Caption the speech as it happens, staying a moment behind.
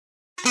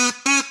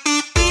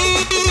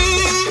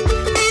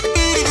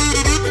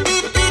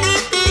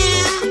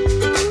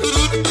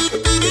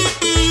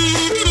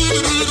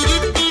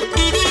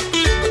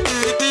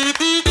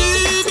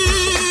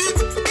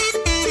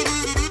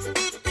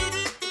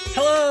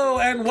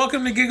and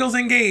welcome to Giggles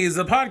and Gaze,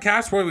 the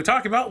podcast where we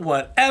talk about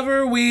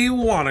whatever we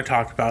want to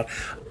talk about.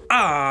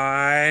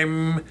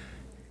 I'm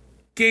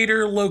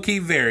Gator Loki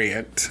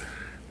variant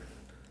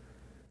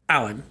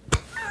Alan.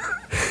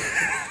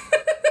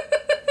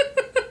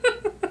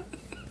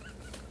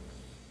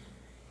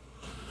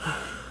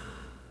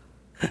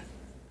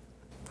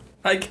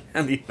 I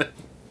can't even.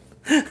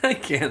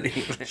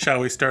 Shall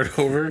we start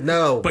over?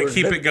 No. But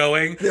keep it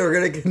going. We're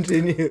going to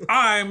continue.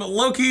 I'm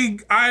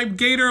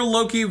Gator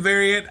Loki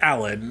variant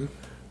Alan.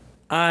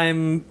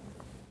 I'm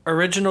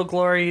Original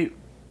Glory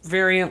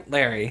variant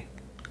Larry.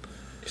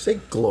 Did you say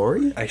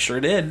glory? I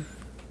sure did.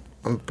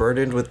 I'm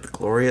burdened with the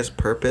glorious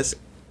purpose.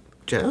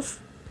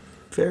 Jeff?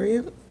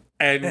 Variant?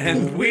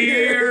 And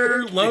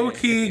we're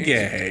Loki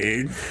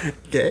gay.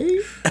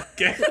 Gay?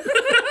 Gay.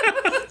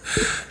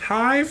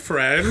 Hi,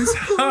 friends.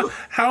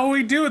 How are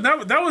we doing?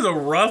 That was a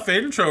rough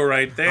intro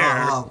right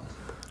there.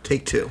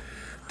 Take two.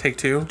 Take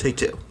two? Take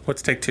two.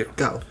 What's take two?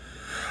 Go.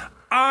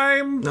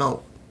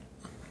 No.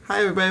 Hi,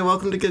 everybody.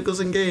 Welcome to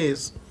Giggles and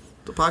Gaze,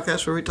 the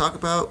podcast where we talk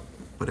about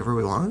whatever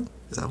we want.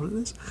 Is that what it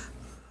is?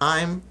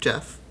 I'm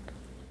Jeff.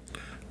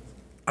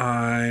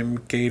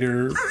 I'm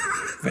Gator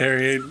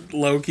variant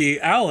Loki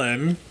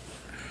Allen.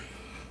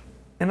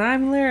 And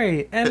I'm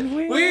Larry. And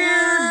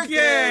We're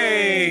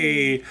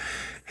gay!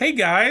 Hey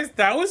guys,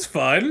 that was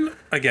fun.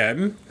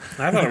 Again,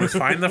 I thought it was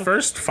fine the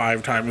first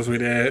 5 times we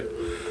did it.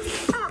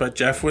 But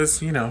Jeff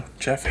was,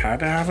 Jeff had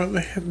to have it,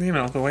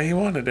 the way he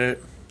wanted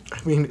it.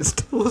 I mean, it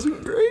still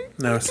wasn't great.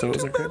 No, so it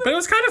wasn't great. But it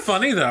was kind of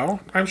funny though.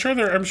 I'm sure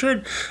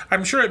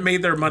it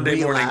made their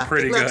Monday morning laughed.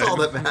 pretty That's good. all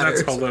that matters.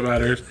 That's all that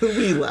matters.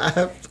 We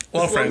laughed.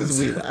 Well, as long friends, as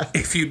we laughed.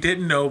 if you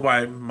didn't know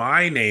by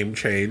my name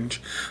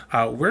change,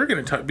 we're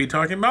going to be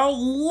talking about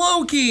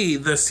Loki,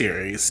 the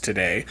series,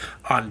 today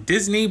on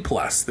Disney+.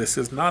 This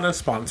is not a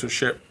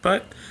sponsorship,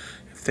 but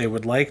if they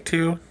would like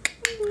to,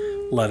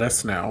 let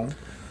us know.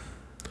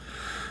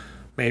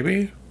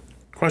 Maybe?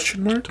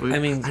 Question mark? I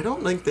mean, I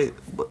don't think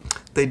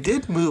they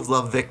did move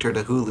Love Victor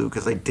to Hulu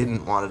because they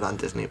didn't want it on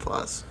Disney+.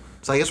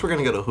 So I guess we're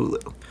going to go to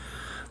Hulu.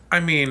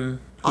 I mean,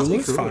 I'll take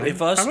Hulu's Hulu. fine. if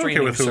a I'm okay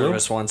streaming with Hulu.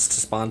 service wants to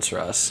sponsor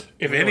us,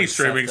 If we'll any accept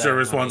streaming that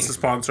service money. wants to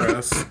sponsor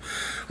us.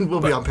 We'll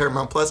be on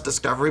Paramount Plus,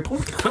 Discovery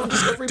Plus.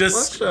 Discovery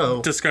Plus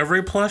show.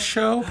 Discovery Plus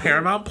show,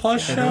 Paramount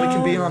Plus show. And then we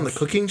can be on the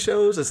cooking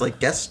shows as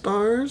like guest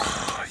stars.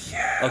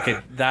 Okay,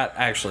 that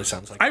actually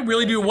sounds like I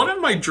really do. One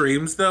of my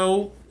dreams,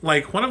 though,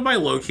 like one of my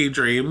low-key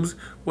dreams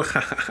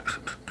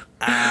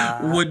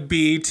would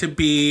be to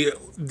be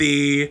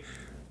the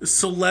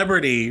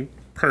celebrity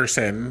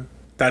person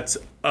that's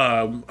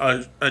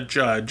a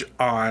judge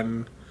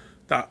on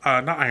the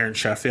not Iron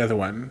Chef, the other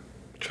one.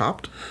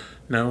 Chopped?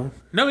 No,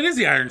 it is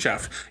the Iron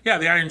Chef. Yeah,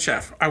 the Iron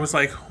Chef. I was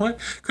like, what?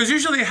 Because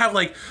usually you have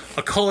like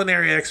a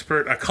culinary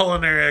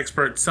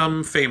expert,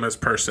 some famous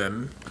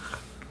person.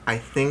 I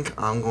think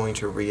I'm going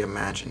to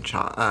reimagine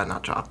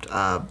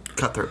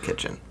Cutthroat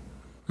Kitchen.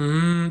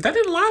 That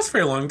didn't last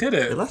very long, did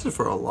It it? lasted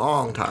for a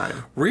long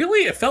time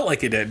Really? It felt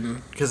like it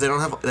didn't. because they don't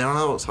have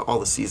all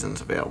the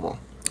seasons available.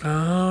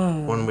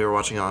 Oh. When we were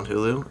watching it on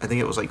Hulu, I think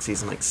it was like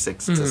season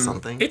 6 to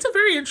something. It's a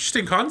very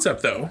interesting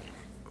concept, though.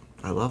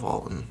 I love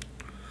Alton.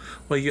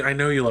 Well, I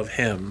know you love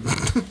him.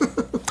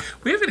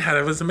 We haven't had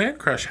him as a man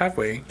crush, have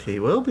we? He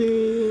will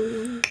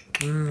be.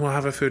 We'll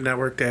have a Food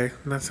Network day.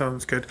 That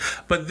sounds good.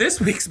 But this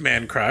week's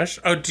man crush.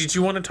 Oh, did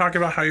you want to talk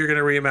about how you're going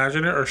to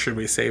reimagine it, or should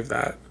we save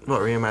that?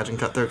 What, reimagine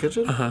Cutthroat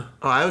Kitchen? Oh,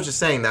 I was just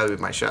saying that would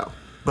be my show,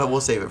 but we'll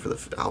save it for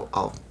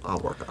I'll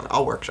work on it.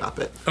 I'll workshop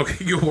it.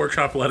 Okay, you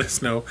workshop. Let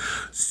us know.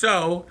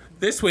 So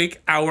this week,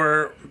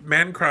 our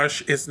man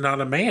crush is not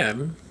a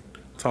man.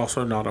 It's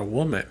also not a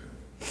woman.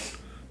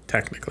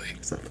 Technically,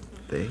 Is that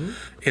a thing?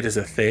 it is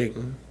a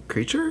thing.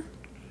 Creature?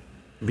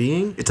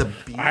 Being? It's a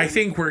being. I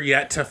think we're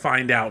yet to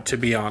find out. To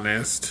be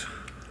honest.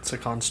 it's a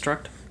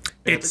construct.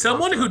 It's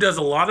someone who does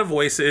a lot of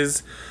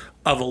voices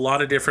of a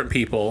lot of different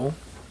people.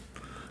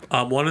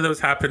 One of those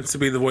happens to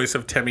be the voice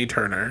of Timmy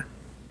Turner.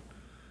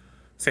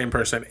 Same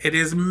person. It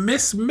is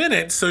Miss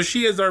Minute, so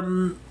she is our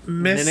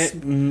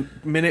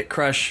Minute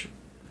Crush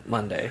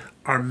Monday.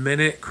 our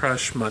Minute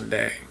Crush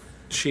Monday.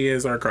 She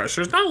is our crush.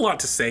 There's not a lot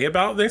to say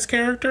about this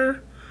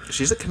character.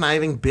 She's a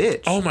conniving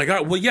bitch. Oh my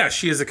god. Well, yeah,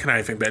 she is a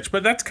conniving bitch,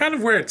 but that's kind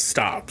of where it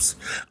stops.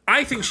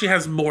 I think she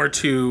has more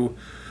to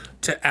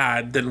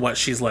add than what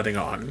she's letting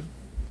on.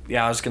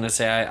 Yeah, I was gonna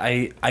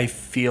say I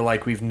feel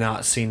like we've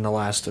not seen the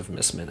last of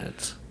Miss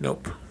Minutes.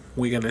 Nope.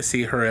 We're gonna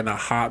see her in a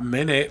hot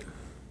minute.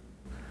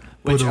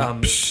 Which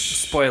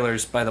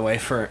spoilers, by the way,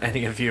 for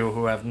any of you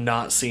who have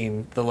not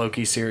seen the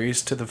Loki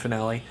series to the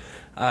finale,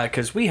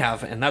 because we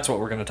have, and that's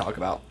what we're going to talk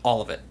about,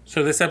 all of it.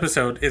 So this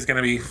episode is going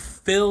to be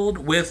filled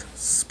with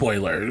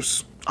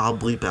spoilers. I'll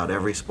bleep out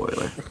every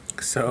spoiler.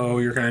 So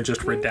you're going to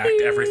just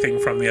redact everything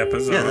from the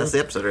episode. Yeah, that's the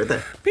episode right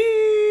there. Beep.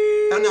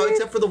 Oh, no,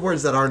 except for the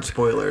words that aren't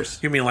spoilers.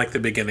 You mean like the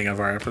beginning of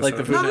our episode? Like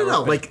the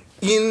No. Like,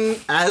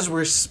 as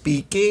we're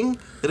speaking,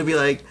 it'll be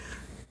like,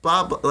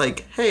 blah, blah,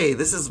 like, hey,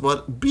 this is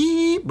what,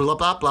 beep, blah,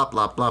 blah, blah,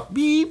 blah, blah,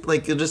 beep.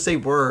 Like, you'll just say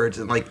words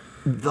and, like,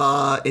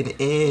 the and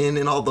in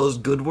and all those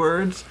good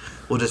words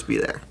will just be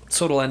there.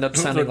 So it'll end up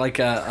sounding like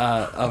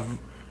a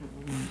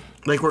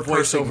Like we're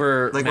cursing,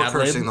 voiceover like Mad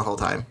we're cursing Lib? the whole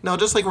time. No,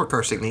 just like we're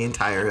cursing the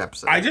entire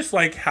episode. I just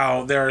like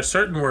how there are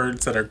certain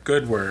words that are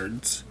good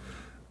words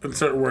and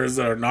certain words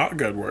that are not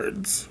good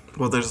words.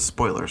 Well, there's the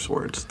spoilers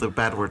words. The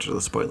bad words are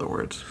the spoiler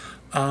words.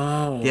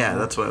 Oh. Yeah,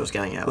 that's what I was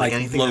getting at. Like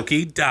anything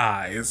Loki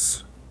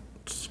dies.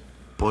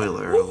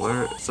 spoiler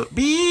alert. So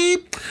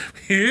beep,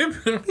 Yep.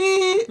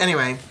 beep.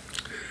 Anyway,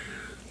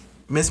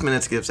 Miss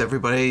Minutes gives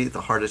everybody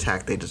the heart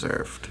attack they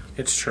deserved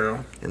It's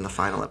true. in the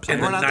final episode. In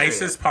We're the not there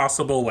nicest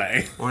possible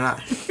way. yet. We're not.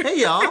 Hey,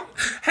 y'all.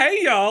 Hey,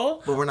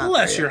 y'all. But we're not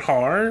Bless there your yet.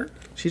 heart.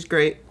 She's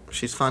great.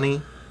 She's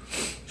funny.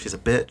 She's a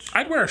bitch.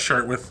 I'd wear a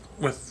shirt with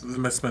the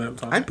Miss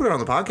Minutes on. I'd put her on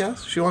the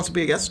podcast. She wants to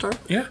be a guest star.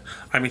 Yeah.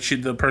 I mean,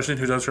 the person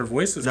who does her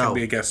voice is going No. to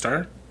be a guest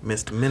star.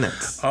 Miss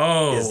Minutes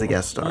Oh. is the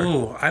guest star.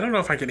 Ooh, I don't know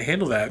if I can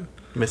handle that.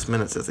 Miss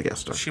Minutes is the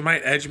guest star. She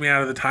might edge me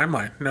out of the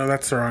timeline. No,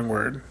 that's the wrong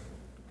word.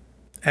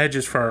 Edge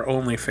is for our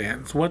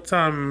OnlyFans. What's,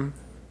 Prune.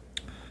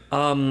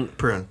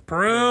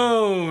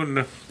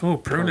 Prune? Oh,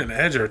 prune and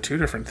edge are two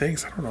different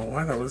things. I don't know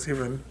why that was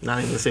even... Not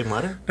even the same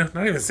letter? No,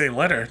 not even the same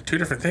letter. Two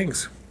different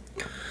things.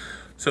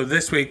 So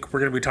this week, we're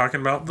going to be talking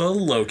about the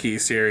Loki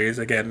series,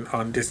 again,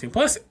 on Disney+.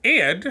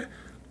 And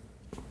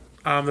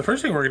the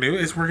first thing we're going to do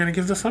is we're going to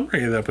give the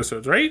summary of the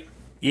episodes, right?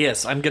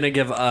 Yes, I'm going to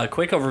give a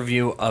quick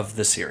overview of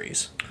the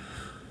series.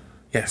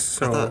 Yes,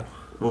 so...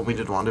 When we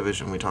did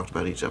WandaVision, we talked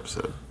about each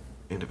episode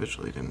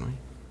individually, didn't we?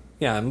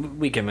 Yeah,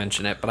 we can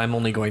mention it, but I'm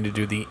only going to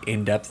do the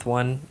in-depth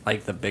one,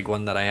 like the big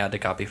one that I had to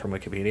copy from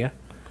Wikipedia,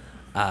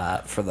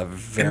 for the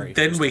very and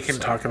then first we can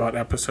episode. talk about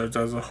episodes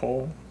as a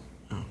whole.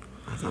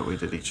 I thought we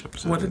did each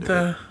episode. What did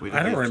the... We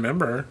I don't each-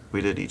 remember.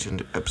 We did each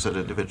episode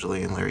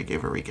individually, and Larry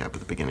gave a recap at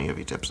the beginning of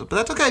each episode. But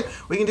that's okay.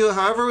 We can do it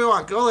however we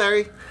want. Go,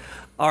 Larry.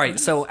 All right,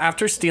 so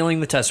after stealing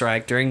the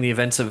Tesseract during the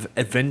events of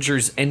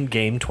Avengers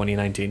Endgame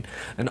 2019,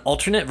 an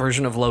alternate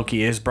version of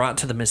Loki is brought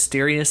to the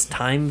mysterious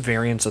Time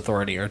Variance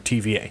Authority, or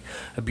TVA,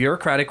 a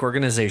bureaucratic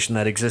organization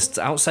that exists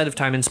outside of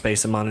time and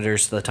space and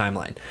monitors the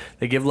timeline.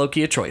 They give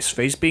Loki a choice: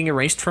 face being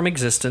erased from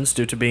existence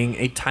due to being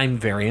a time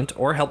variant,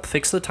 or help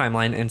fix the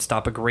timeline and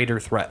stop a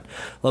greater threat.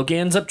 Loki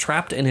ends up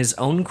trapped in his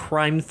own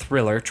crime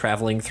thriller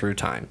traveling through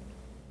time.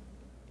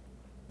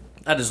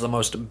 That is the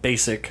most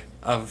basic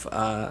of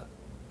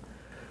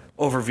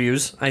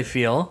overviews, I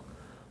feel,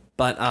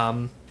 but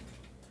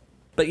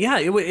yeah,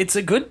 it's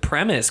a good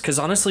premise, because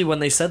honestly, when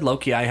they said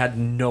Loki, I had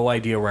no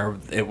idea where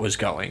it was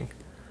going.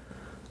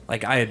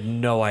 Like, I had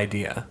no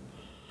idea.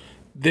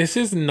 This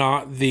is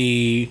not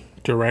the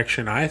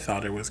direction I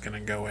thought it was going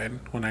to go in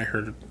when I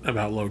heard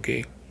about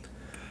Loki.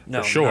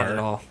 No, sure. not at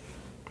all.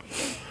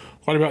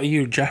 What about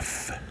you,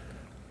 Jeff?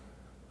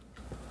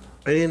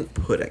 I didn't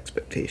put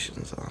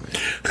expectations on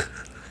it.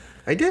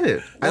 I did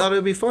it. I thought it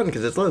would be fun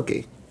because it's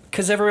Loki.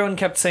 Because everyone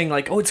kept saying,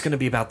 like, oh, it's going to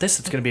be about this,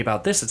 it's going to be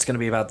about this, it's going to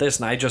be about this,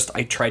 and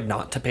I tried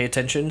not to pay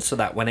attention, so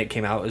that when it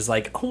came out, it was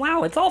like, oh,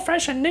 wow, it's all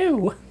fresh and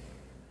new.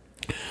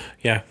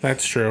 Yeah,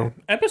 that's true.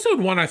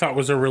 Episode 1 I thought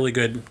was a really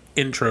good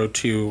intro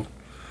to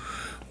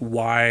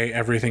why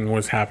everything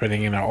was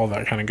happening and all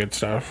that kind of good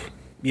stuff.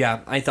 Yeah,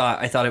 I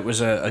thought it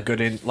was a good,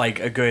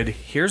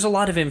 here's a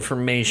lot of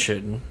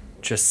information,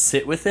 just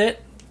sit with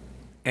it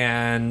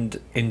and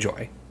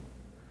enjoy.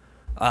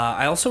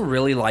 I also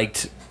really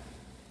liked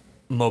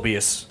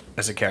Mobius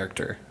as a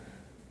character.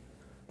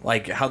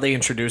 Like, how they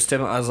introduced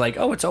him, I was like,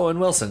 oh, it's Owen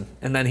Wilson.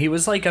 And then he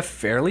was like a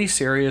fairly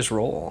serious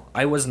role.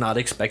 I was not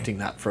expecting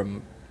that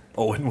from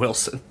Owen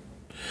Wilson.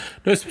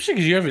 No, especially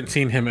because you haven't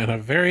seen him in a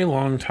very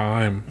long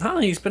time. No,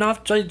 he's been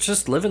off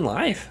just living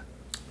life.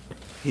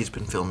 He's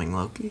been filming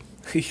Loki.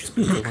 He's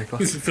been living life.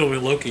 He's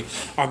filming Loki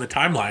on the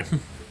timeline.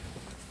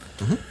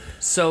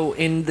 So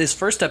in this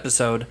first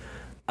episode,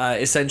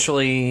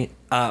 essentially,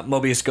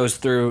 Mobius goes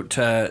through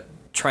to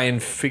try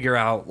and figure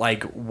out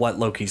like what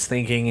Loki's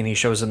thinking, and he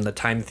shows him the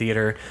time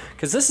theater,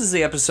 because this is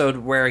the episode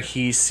where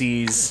he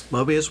sees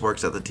Mobius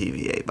works at the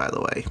TVA, by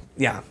the way,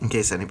 in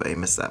case anybody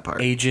missed that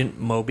part.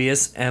 Agent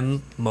Mobius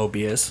M.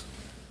 Mobius.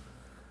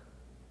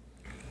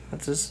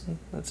 That's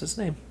his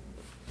name.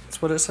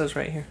 That's what it says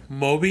right here.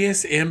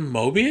 Mobius M.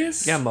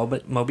 Mobius? Yeah,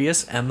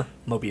 Mobius M.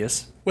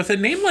 Mobius. With a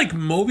name like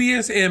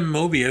Mobius M.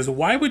 Mobius,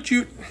 why would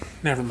you...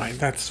 Never mind,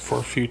 that's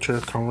for future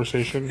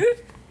conversation.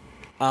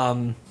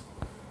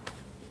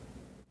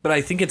 But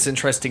I think it's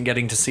interesting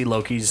getting to see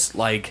Loki's,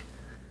 like,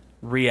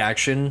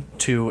 reaction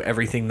to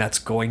everything that's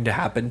going to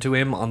happen to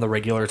him on the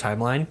regular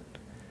timeline.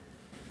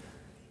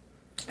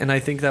 And I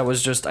think that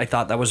was I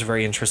thought that was a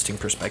very interesting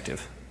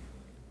perspective.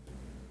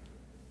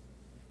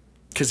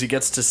 Because he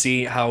gets to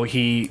see how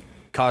he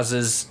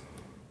causes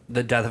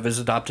the death of his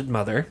adopted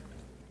mother.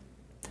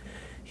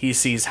 He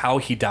sees how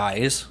he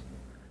dies.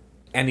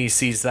 And he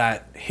sees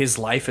that his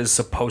life is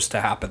supposed to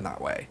happen that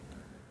way.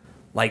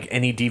 Like,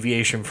 any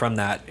deviation from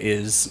that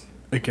is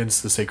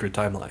against the sacred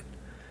timeline.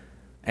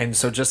 And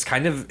so just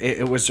kind of,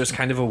 it was just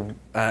kind of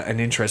an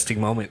interesting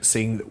moment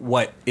seeing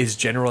what is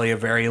generally a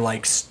very,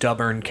 like,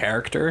 stubborn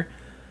character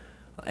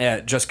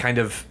just kind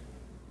of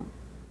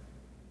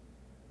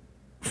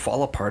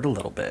fall apart a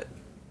little bit,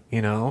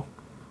 you know?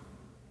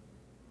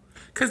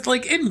 Because,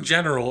 like, in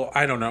general,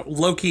 I don't know.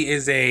 Loki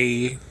is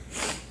a...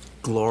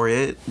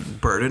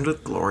 burdened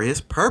with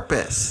glorious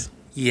purpose.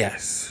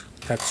 Yes,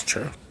 that's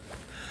true.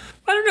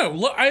 I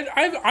don't know.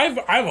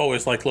 I've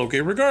always liked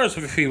Loki, regardless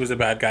of if he was a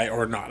bad guy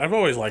or not. I've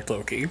always liked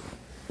Loki.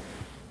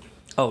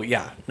 Oh,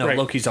 yeah. No, Right.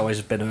 Loki's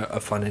always been a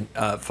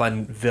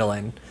fun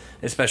villain.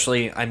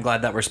 Especially, I'm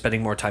glad that we're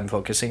spending more time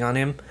focusing on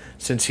him,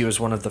 since he was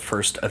one of the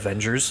first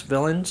Avengers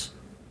villains.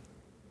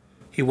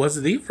 He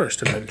was the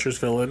first Avengers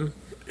villain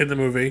in the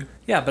movie.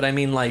 Yeah, but I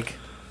mean, like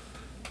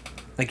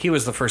he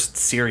was the first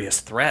serious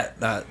threat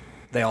that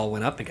they all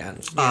went up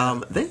against.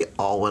 They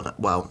all went.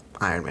 Well,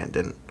 Iron Man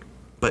didn't,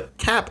 but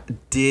Cap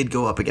did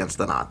go up against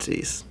the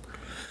Nazis.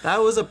 That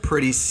was a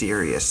pretty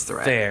serious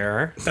threat.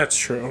 Fair, That's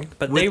true.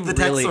 but With they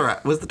the really,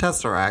 Tesseract, was the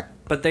Tesseract,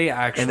 but they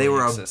actually, and they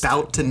were existed.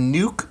 about to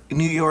nuke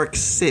New York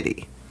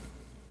City.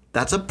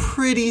 That's a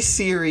pretty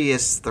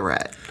serious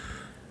threat.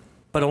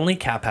 But only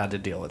Cap had to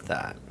deal with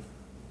that.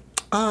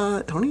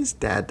 Tony's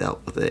dad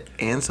dealt with it,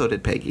 and so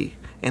did Peggy,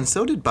 and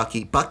so did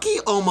Bucky. Bucky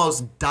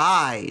almost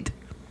died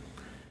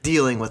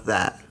dealing with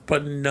that.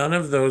 But none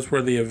of those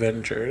were the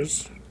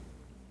Avengers.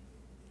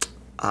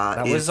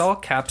 That was all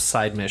Cap's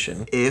side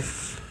mission.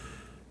 If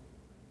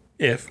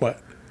If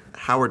what?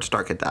 Howard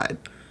Stark had died,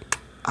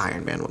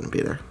 Iron Man wouldn't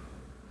be there.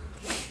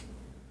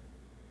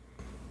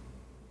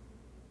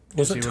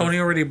 Wasn't Tony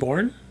already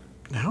born?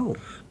 No.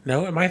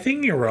 No, am I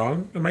thinking you're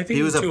wrong? Am I thinking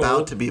He was too about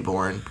old? to be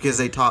born because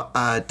they talk.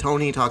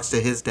 Tony talks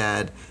to his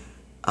dad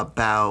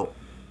about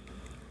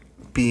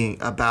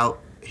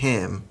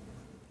him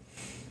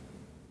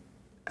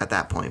at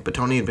that point, but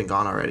Tony had been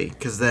gone already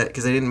because they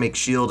didn't make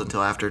Shield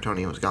until after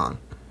Tony was gone.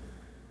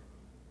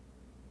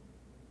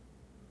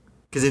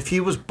 Because if he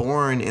was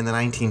born in the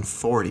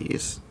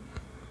 1940s,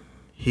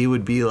 he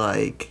would be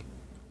like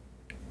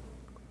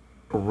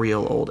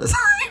real old as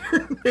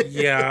Iron Man.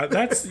 Yeah,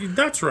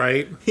 that's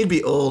right. He'd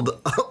be old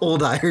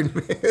Iron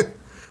Man,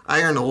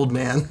 Iron Old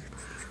Man.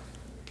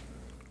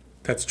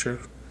 That's true.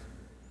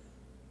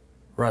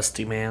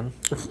 Rusty Man.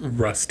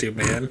 Rusty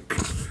man.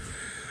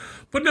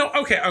 But no,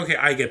 okay,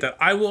 I get that.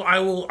 I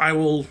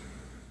will.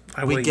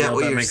 We get yell,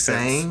 what that you're makes sense.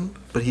 saying,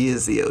 but he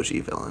is the OG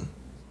villain.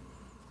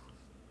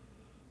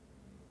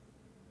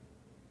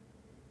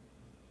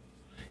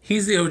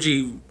 He's the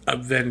OG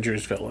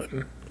Avengers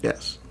villain.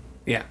 Yes.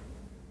 Yeah.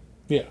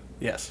 Yeah.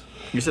 Yes.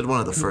 You said one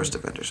of the first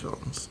Avengers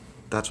villains.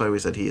 That's why we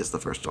said he is the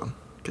first one.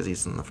 Because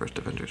he's in the first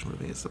Avengers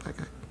movie as the bad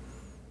guy.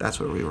 That's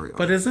where we were going.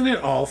 But isn't it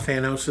all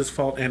Thanos'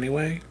 fault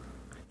anyway?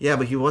 Yeah,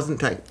 but he wasn't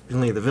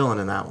technically the villain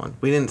in that one.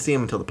 We didn't see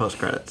him until the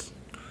post-credits.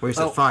 Where he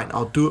said, Oh. fine,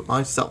 I'll do it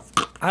myself.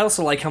 I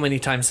also like how many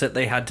times that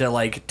they had to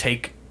like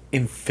take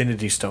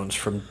Infinity Stones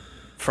from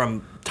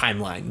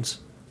timelines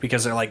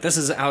because they're like, this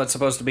is how it's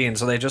supposed to be, and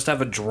so they just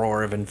have a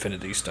drawer of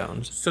Infinity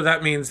Stones. So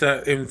that means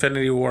that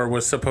Infinity War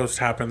was supposed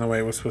to happen the way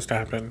it was supposed to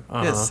happen.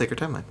 Yeah, it's a sacred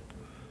timeline.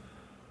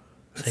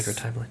 Sacred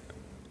timeline.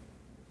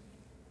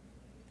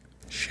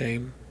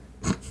 Shame.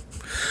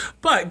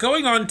 But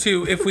going on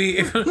to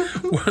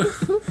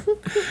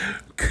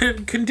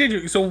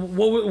continue. So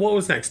what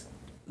was next?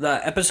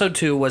 The episode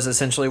 2 was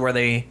essentially where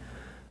they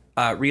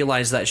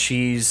realized that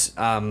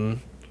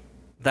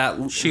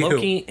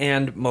Loki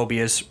and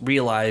Mobius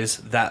realize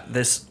that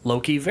this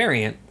Loki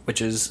variant, which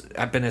has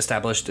been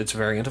established, it's a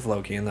variant of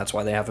Loki, and that's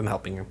why they have him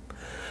helping him,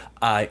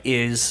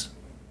 is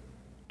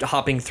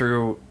hopping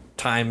through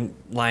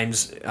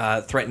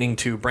timelines, threatening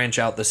to branch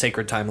out the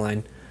sacred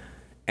timeline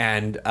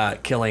and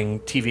killing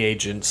TV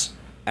agents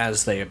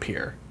as they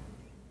appear.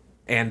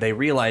 And they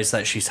realize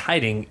that she's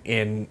hiding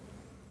in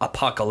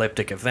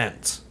apocalyptic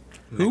events.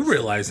 Who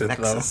realizes it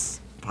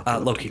Nexus.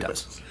 Loki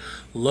does.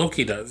 though?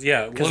 Loki does.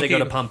 Yeah, Because they go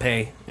to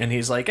Pompeii, and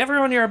he's like,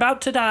 everyone, you're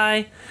about to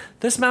die.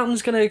 This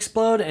mountain's going to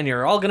explode, and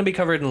you're all going to be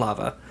covered in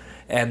lava.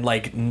 And,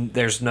 like,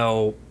 there's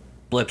no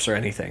blips or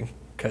anything,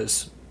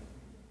 because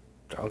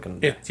they're all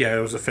going to die.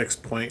 It was a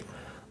fixed point.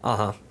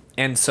 Uh-huh.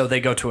 And so they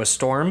go to a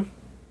storm,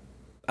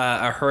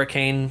 a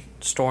hurricane,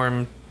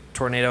 storm,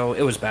 tornado.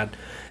 It was bad.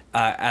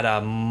 At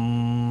a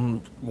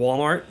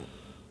Walmart,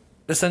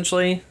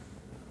 essentially.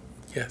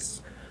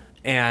 Yes.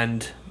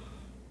 And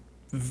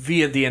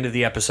via the end of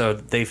the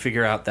episode, they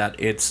figure out that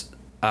it's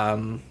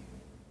a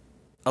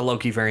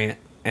Loki variant,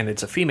 and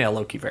it's a female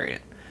Loki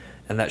variant,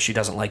 and that she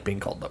doesn't like being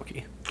called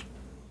Loki.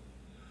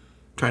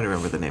 Trying to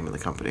remember the name of the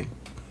company.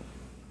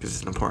 Because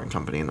it's an important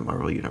company in the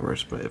Marvel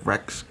Universe. But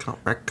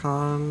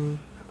Retcon?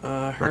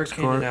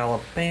 Hurricane in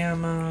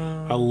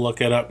Alabama. I'll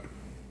look it up.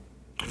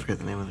 I forget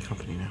the name of the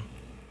company now.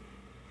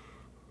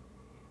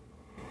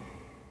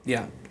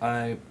 Yeah,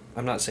 I'm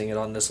not seeing it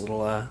on this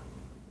little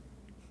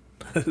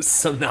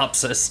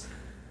synopsis.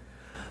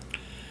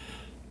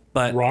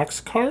 But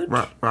Rox card?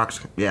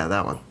 Rocks. Yeah,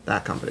 that one.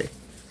 That company.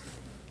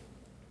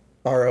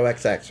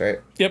 ROXX, right?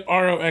 Yep,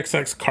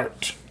 ROXX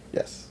cart.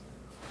 Yes.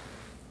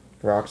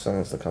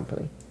 Roxxon is the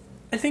company.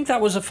 I think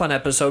that was a fun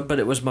episode, but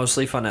it was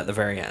mostly fun at the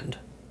very end.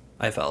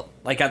 I felt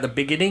like at the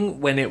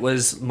beginning when it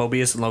was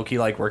Mobius and Loki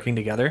like working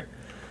together,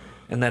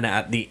 and then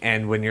at the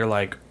end when you're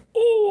like,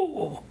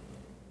 oh,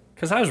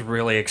 Because I was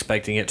really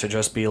expecting it to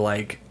just be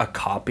like a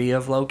copy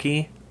of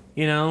Loki,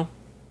 you know?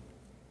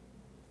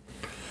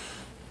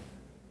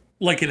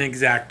 Like an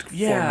exact form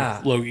Yeah.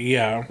 of Loki,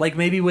 yeah. Like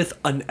maybe with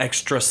an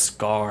extra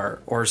scar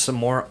or some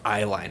more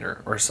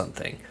eyeliner or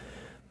something.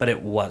 But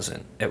it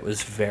wasn't. It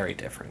was very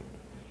different.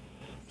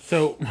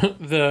 So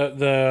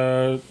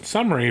the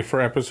summary for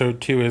episode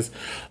 2 is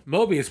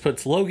Mobius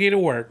puts Loki to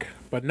work,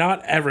 but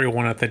not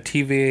everyone at the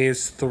TVA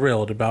is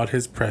thrilled about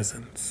his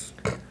presence.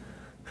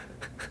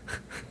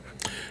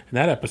 And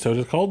that episode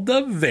is called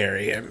The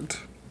Variant.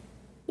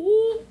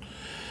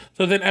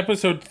 So then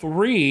episode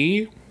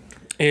 3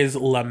 is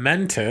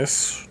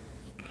Lamentus.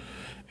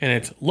 And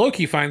it's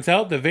Loki finds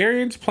out the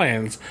Variant's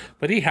plans,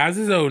 but he has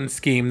his own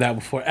scheme that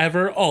will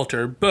forever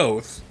alter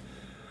both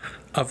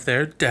of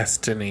their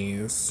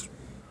destinies.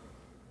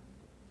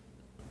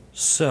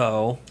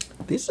 So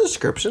These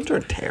descriptions are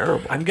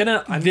terrible.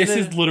 This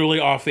is literally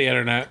off the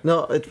internet.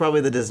 No, it's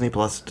probably the Disney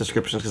Plus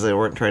descriptions because they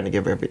weren't trying to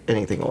give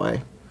anything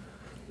away.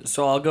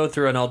 So I'll go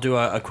through and I'll do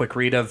a quick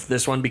read of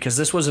this one because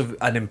this was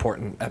an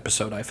important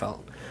episode, I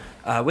felt.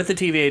 With the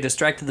TVA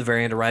distracted, the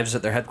Variant arrives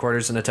at their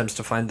headquarters and attempts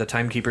to find the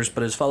Timekeepers,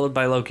 but is followed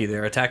by Loki. They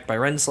are attacked by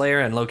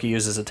Renslayer, and Loki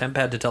uses a temp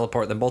pad to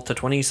teleport them both to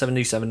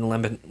 2077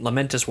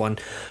 Lamentus 1,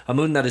 a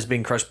moon that is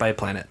being crushed by a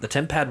planet. The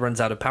temp pad runs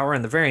out of power,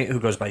 and the Variant, who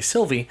goes by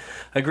Sylvie,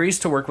 agrees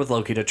to work with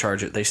Loki to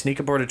charge it. They sneak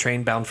aboard a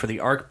train bound for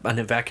the Ark, an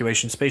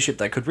evacuation spaceship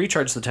that could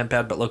recharge the temp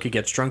pad, but Loki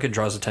gets drunk and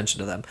draws attention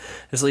to them.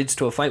 This leads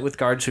to a fight with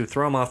guards who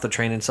throw him off the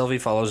train, and Sylvie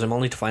follows him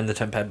only to find the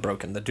temp pad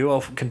broken. The duo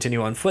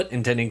continue on foot,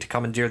 intending to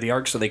commandeer the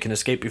Ark so they can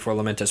escape before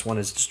Lamentus 1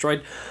 is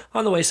destroyed.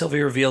 On the way,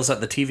 Sylvie reveals that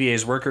the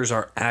TVA's workers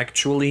are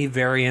actually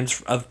variants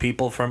of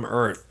people from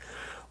Earth.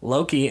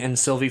 Loki and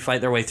Sylvie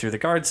fight their way through the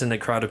guards and a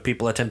crowd of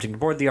people attempting to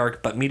board the Ark,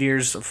 but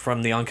meteors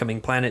from the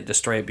oncoming planet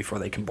destroy it before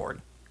they can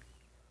board.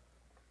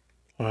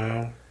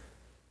 Wow.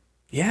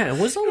 Yeah, it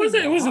was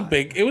a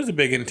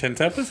big intense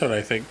episode,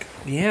 I think.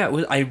 Yeah, it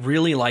was, I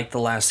really liked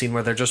the last scene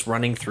where they're just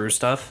running through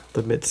stuff.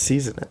 The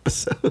mid-season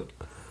episode.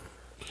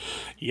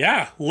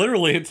 Yeah,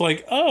 literally, it's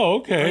like, oh,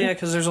 okay. Oh, yeah,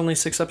 because there's only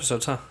 6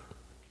 episodes, huh?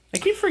 I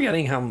keep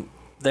forgetting how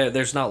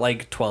there's not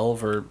like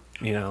 12 or,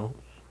 you know.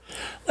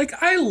 Like,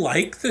 I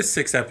like the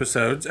 6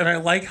 episodes, and I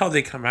like how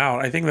they come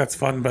out. I think that's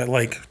fun, but,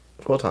 like...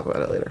 We'll talk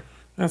about it later.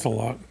 That's a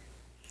lot.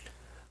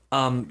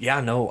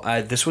 Yeah, no,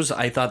 I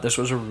thought this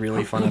was a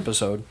really fun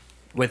episode.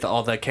 With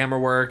all the camera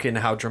work and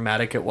how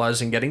dramatic it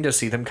was, and getting to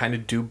see them kind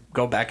of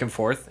go back and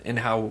forth and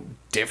how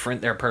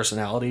different their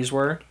personalities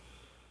were.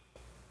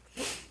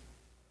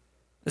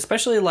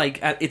 Especially, like,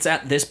 it's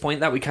at this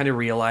point that we kind of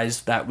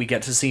realize that we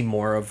get to see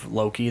more of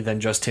Loki than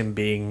just him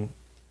being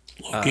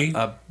Loki?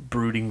 a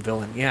brooding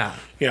villain. Yeah.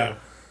 Yeah.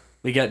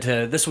 We get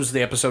to... This was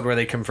the episode where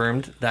they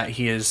confirmed that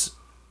he is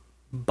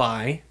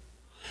bi.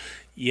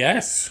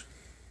 Yes.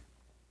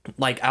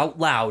 Like, out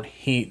loud,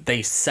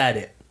 they said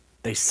it.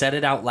 They said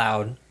it out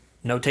loud.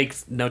 No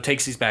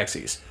takesies,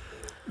 backsies.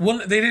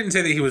 Well, they didn't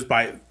say that he was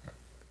bi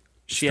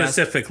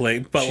specifically,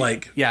 but,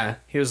 like... Yeah,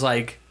 he was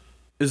like...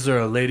 Is there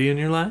a lady in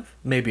your life?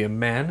 Maybe a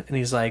man? And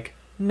he's like,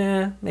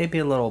 nah, maybe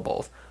a little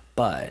both.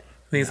 But...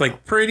 And he's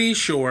like, pretty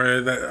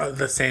sure that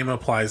the same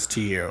applies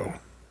to you.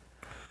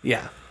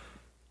 Yeah.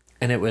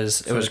 And it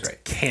was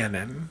great.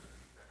 Canon.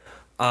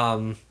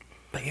 But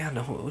yeah,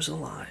 no, it was a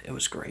lot. It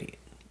was great.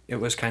 It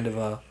was kind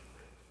of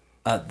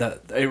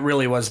it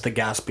really was the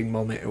gasping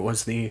moment. It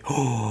was the,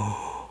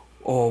 oh,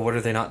 what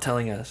are they not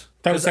telling us?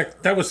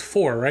 That was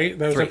 4, right?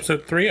 That was 3.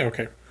 episode 3?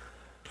 Okay.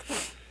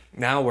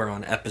 Now we're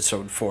on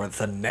episode 4,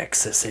 the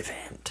Nexus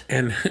event.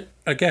 And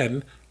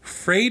again,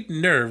 frayed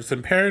nerves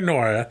and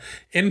paranoia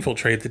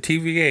infiltrate the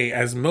TVA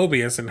as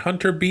Mobius and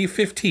Hunter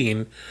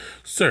B-15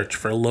 search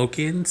for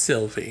Loki and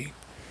Sylvie.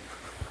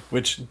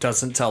 Which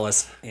doesn't tell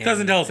us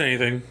Doesn't tell us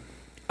anything.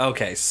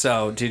 Okay,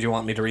 so did you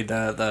want me to read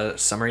the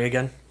summary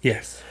again?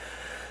 Yes.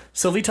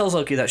 Sylvie tells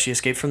Loki that she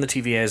escaped from the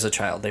TVA as a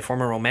child. They form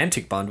a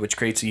romantic bond, which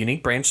creates a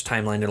unique branch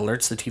timeline that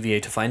alerts the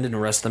TVA to find and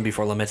arrest them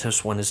before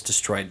Lamentus 1 is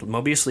destroyed.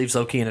 Mobius leaves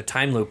Loki in a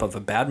time loop of a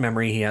bad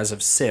memory he has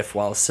of Sif,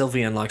 while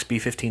Sylvie unlocks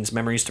B-15's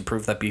memories to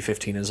prove that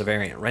B-15 is a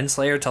variant.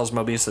 Renslayer tells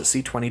Mobius that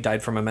C-20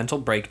 died from a mental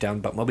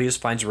breakdown, but Mobius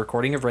finds a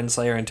recording of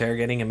Renslayer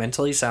interrogating a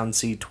mentally sound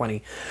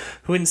C-20,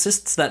 who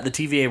insists that the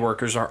TVA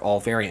workers are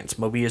all variants.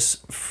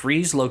 Mobius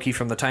frees Loki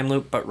from the time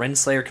loop, but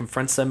Renslayer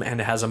confronts them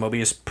and has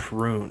Mobius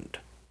pruned.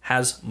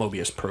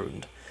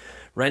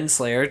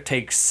 Renslayer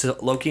takes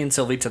Loki and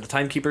Sylvie to the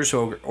Timekeepers,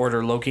 who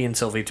order Loki and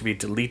Sylvie to be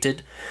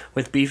deleted.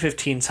 With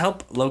B-15's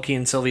help, Loki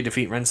and Sylvie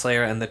defeat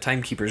Renslayer and the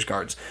Timekeepers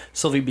guards.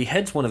 Sylvie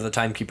beheads one of the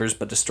Timekeepers,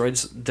 but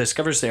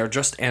discovers they are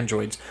just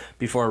androids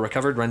before a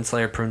recovered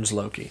Renslayer prunes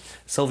Loki.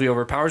 Sylvie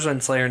overpowers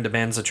Renslayer and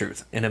demands the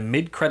truth. In a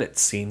mid-credits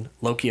scene,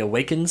 Loki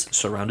awakens,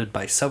 surrounded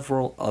by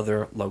several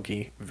other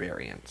Loki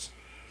variants.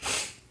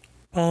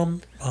 I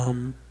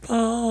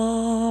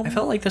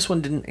felt like this one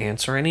didn't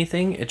answer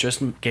anything. It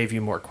just gave you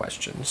more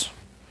questions,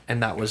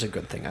 and that was a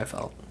good thing. I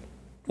felt.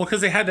 Well,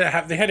 because they had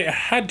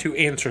to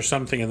answer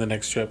something in the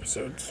next 2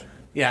 episodes.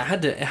 Yeah,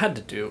 it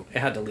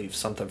had to leave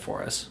something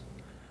for us.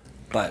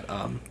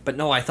 But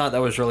no, I thought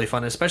that was really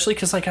fun, especially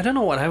because like I don't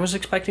know what I was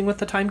expecting with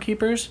the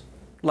Timekeepers,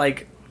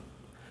 like,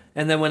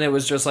 and then when it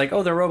was just like,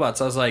 oh, they're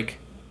robots, I was like,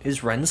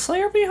 is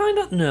Renslayer behind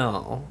it?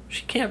 No,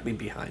 she can't be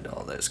behind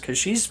all this because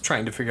she's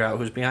trying to figure out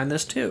who's behind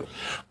this too.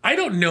 I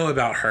don't know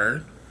about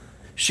her.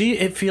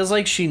 It feels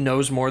like she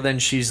knows more than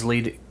she's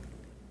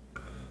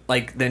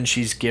than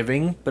she's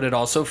giving, but it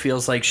also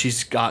feels like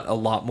she's got a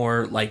lot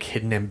more like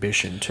hidden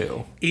ambition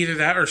too. Either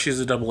that or she's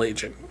a double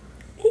agent.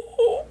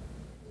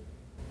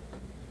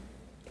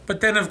 But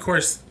then, of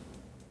course,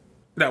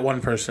 that one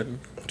person.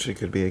 She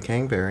could be a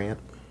Kang variant.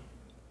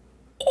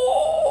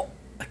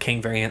 A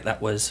Kang variant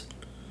that was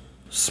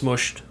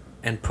smushed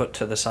and put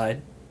to the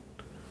side.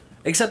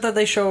 Except that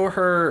they show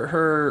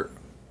her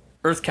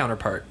Earth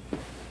counterpart.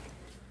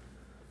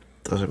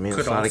 Doesn't mean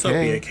Could it's not a also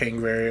Kang. be a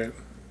Kang variant.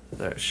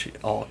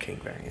 All Kang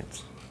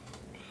variants.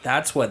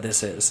 That's what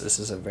this is. This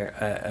is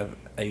a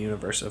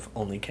universe of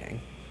only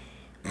Kang.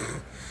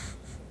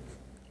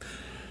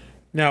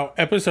 Now,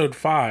 episode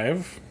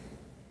 5,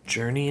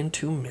 Journey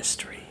into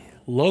Mystery.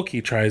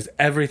 Loki tries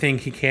everything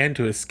he can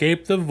to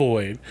escape the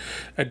void,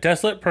 a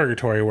desolate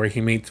purgatory where he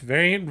meets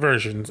variant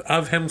versions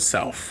of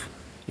himself.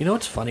 You know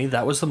what's funny?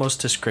 That was the most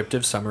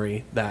descriptive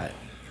summary that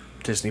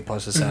Disney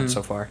Plus has had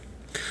so far.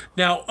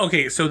 Now,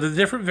 okay, so the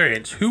different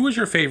variants. Who was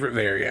your favorite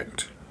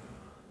variant?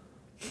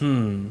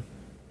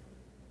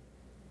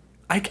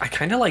 I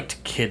kind of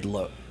liked Kid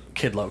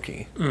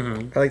Loki.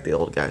 I like the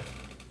old guy.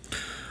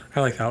 I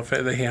like the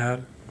outfit that he had.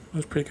 It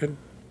was pretty good.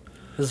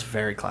 This is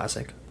very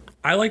classic.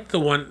 I liked the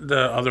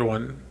other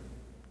one.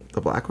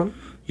 The black one?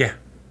 Yeah.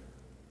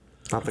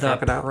 Not the The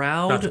crocodile?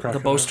 proud, Not the the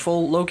crocodile.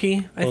 boastful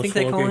Loki, I think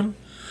they Boastful call Loki. him.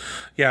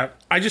 Yeah.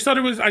 I just thought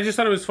it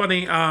was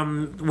funny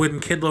when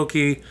Kid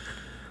Loki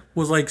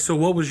was like, "So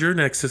what was your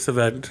Nexus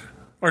event?"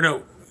 Or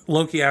no,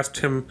 Loki asked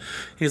him,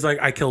 he's like,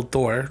 "I killed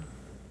Thor."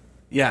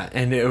 Yeah,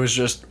 and it was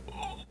just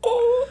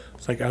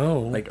It's like, "Oh."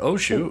 like, oh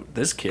shoot,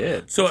 this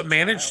kid. So it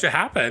managed to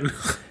happen.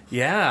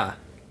 Yeah.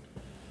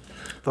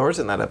 Thor's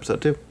in that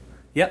episode too.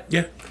 Yep.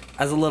 Yeah.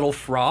 As a little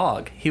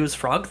frog. He was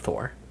Frog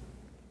Thor.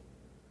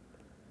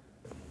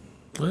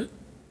 What?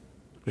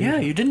 Yeah,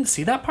 you didn't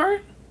see that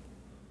part?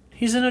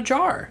 He's in a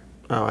jar.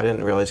 Oh, I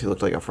didn't realize he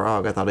looked like a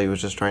frog. I thought he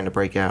was just trying to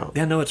break out.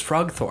 Yeah, no, it's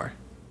Frog Thor.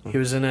 He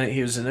was in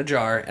a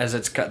jar as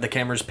it's cut. The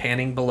camera's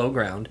panning below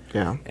ground.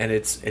 Yeah. And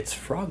it's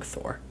Frog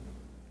Thor.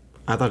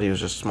 I thought he was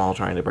just small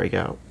trying to break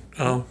out.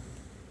 Oh.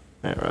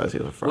 I didn't realize he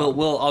was a frog.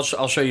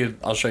 I'll show you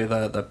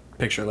the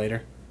picture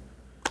later.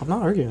 I'm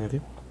not arguing with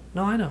you.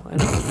 No, I know,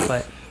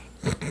 but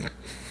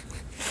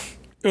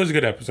It was a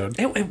good episode.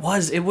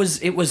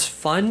 it was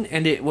fun,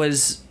 and it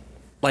was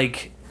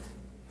like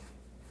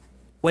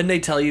when they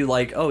tell you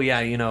like, oh yeah,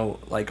 you know,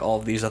 like all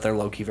of these other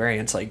Loki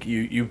variants, like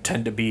you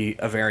tend to be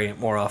a variant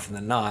more often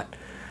than not.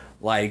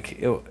 Like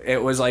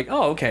it was like,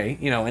 oh okay,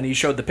 you know, and he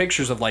showed the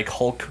pictures of like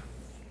Hulk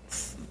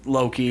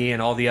Loki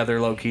and all the other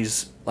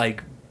Lokis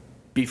like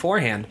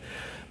beforehand.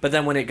 But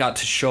then when it got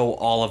to show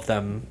all of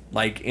them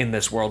like in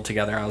this world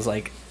together, I was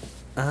like,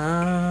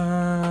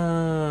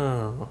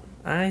 oh,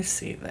 I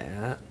see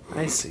that.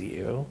 I see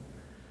you.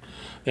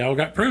 They all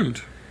got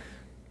pruned.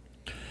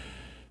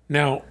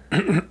 Now,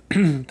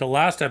 the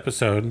last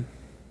episode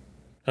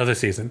of the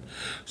season.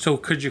 So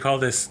could you call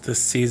this the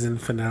season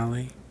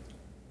finale?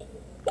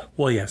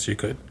 Well, yes, you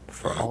could.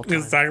 For all time.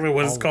 Exactly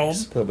what it's called.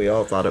 Always. But we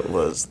all thought it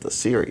was the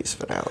series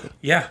finale.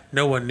 Yeah,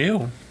 no one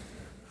knew.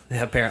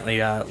 Yeah, apparently,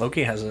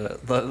 Loki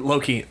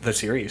the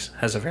series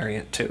has a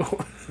variant too.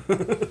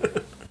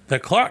 The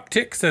clock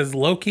ticks as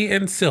Loki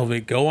and Sylvie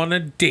go on a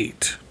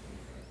date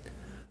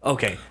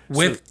Okay,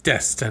 with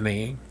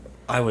Destiny.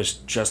 I was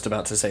just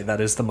about to say that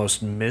is the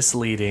most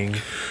misleading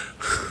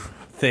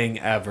thing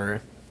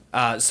ever.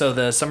 So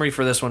the summary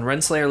for this one: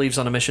 Renslayer leaves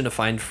on a mission to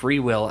find free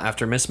will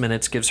after Miss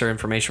Minutes gives her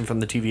information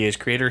from the TVA's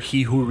creator,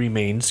 He Who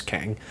Remains,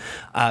 Kang.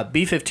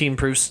 B-15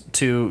 proves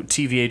to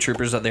TVA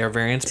troopers that they are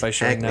variants by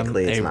showing them a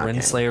Technically, it's not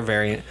Renslayer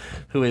variant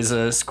who is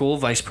a school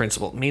vice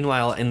principal.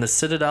 Meanwhile, in the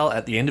Citadel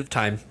at the end of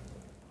time,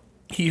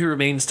 He Who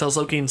Remains tells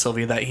Loki and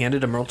Sylvie that he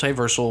ended a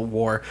multiversal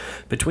war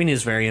between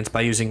his variants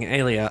by using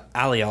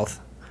Alioth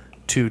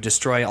to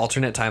destroy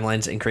alternate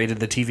timelines and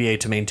created the TVA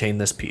to maintain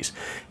this peace.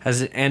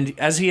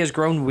 As he has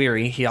grown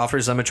weary, he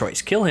offers them a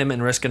choice: kill him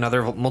and risk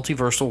another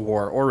multiversal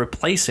war, or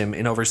replace him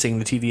in overseeing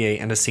the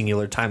TVA and a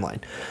singular timeline.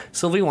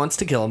 Sylvie wants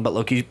to kill him, but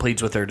Loki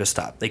pleads with her to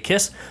stop. They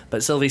kiss,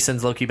 but Sylvie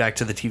sends Loki back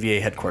to the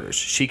TVA headquarters.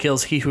 She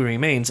kills He Who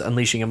Remains,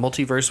 unleashing a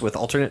multiverse with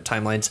alternate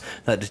timelines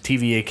that the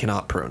TVA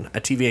cannot prune.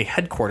 At TVA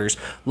headquarters,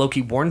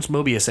 Loki warns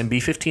Mobius and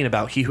B-15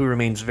 about He Who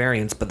Remains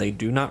variants, but they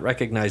do not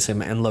recognize him,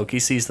 and Loki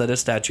sees that a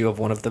statue of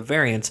one of the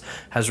variants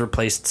has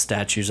replaced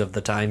statues of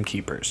the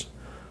Timekeepers.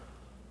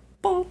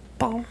 Boom,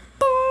 boom,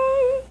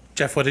 boom.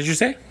 Jeff, what did you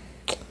say?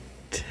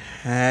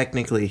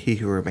 Technically, He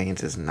Who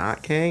Remains is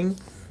not Kang.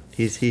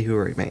 He's He Who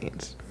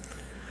Remains,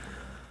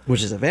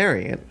 which is a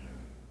variant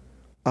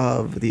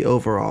of the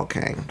overall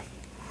Kang,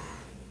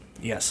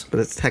 Yes. but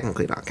it's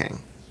technically not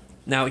Kang.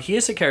 Now, he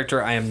is a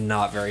character I am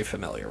not very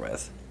familiar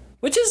with.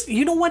 Which is,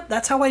 you know what?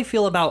 That's how I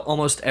feel about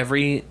almost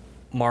every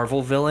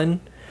Marvel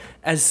villain.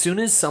 as soon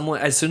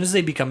as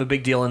they become a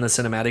big deal in the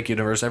cinematic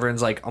universe,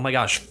 everyone's like, oh my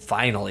gosh,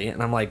 finally.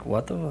 And I'm like,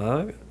 what the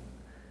fuck?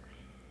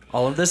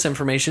 All of this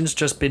information's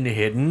just been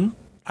hidden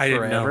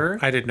forever.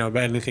 I didn't know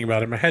about anything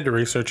about him. I had to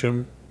research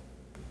him.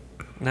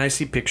 And I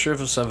see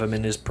pictures of him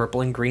in his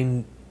purple and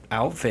green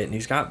outfit, and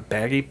he's got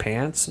baggy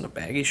pants and a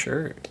baggy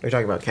shirt. Are you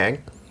talking about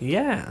Kang?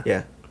 Yeah.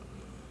 Yeah.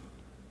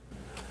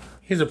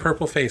 He's a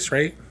purple face,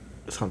 right?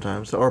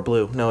 Sometimes. Or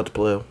blue. No, it's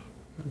blue.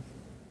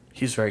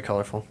 He's very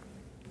colorful.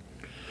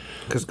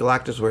 Because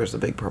Galactus wears the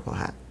big purple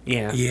hat.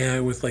 Yeah. Yeah,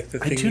 with like the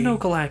I do know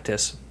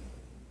Galactus.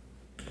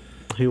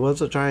 He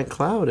was a giant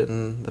cloud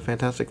in the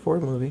Fantastic Four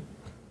movie.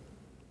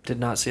 Did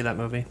not see that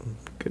movie.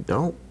 Good,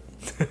 don't.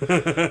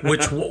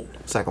 Which one?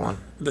 Second one.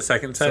 The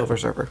second set? Silver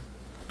Surfer.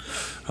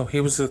 Oh,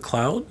 he was a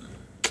cloud?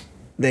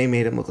 They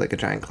made him look like a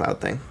giant cloud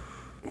thing.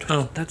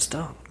 Oh. That's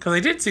dumb. Because I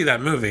did see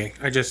that movie.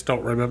 I just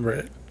don't remember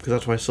it. Because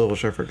that's why Silver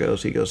Surfer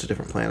goes. He goes to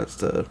different planets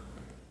to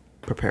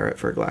prepare it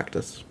for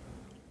Galactus.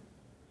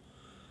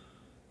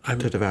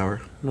 To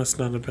devour. Must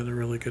not have been a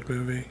really good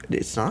movie.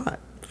 It's not.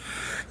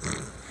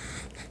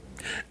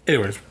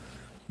 Anyways,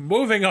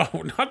 moving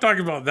on. Not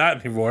talking about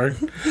that anymore.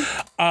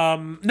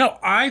 No,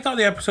 I thought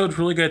the episode was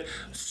really good.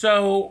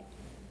 So,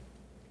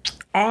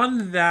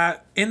 in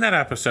that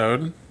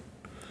episode,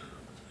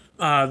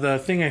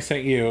 the thing I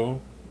sent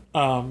you,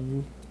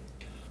 the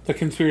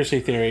conspiracy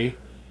theory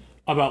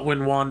about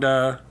when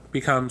Wanda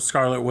becomes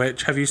Scarlet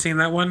Witch. Have you seen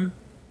that one?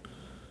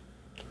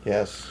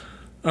 Yes.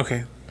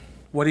 Okay.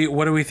 What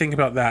do we think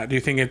about that? Do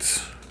you think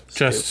it's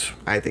just...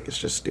 I think it's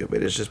just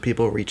stupid. It's just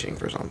people reaching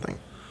for something.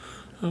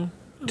 Oh.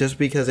 Just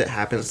because it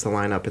happens to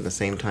line up in the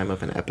same time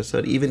of an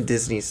episode. Even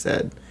Disney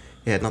said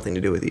it had nothing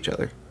to do with each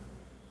other.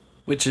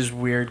 Which is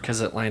weird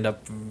because it lined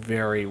up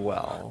very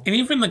well. And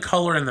even the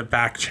color in the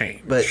back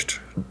changed.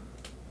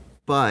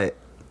 But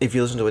if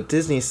you listen to what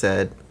Disney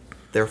said,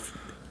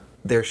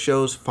 their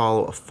shows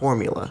follow a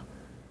formula.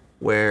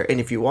 And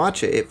if you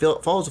watch it, it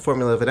follows the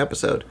formula of an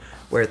episode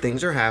where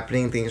things are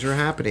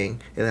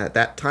happening, and at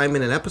that time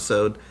in an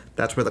episode,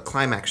 that's where the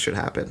climax should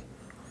happen.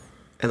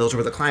 And those are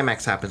where the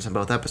climax happens in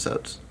both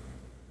episodes.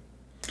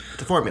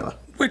 It's a formula.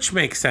 Which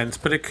makes sense,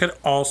 but it could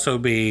also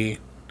be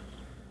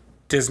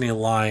Disney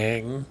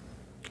lying.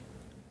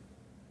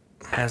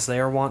 As they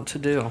are wont to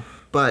do.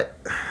 But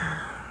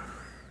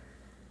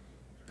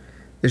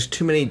there's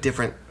too many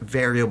different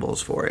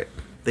variables for it.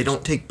 They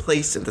don't take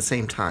place at the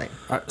same time.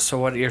 So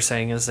what you're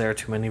saying is there are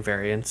too many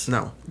variants?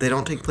 No, they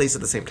don't take place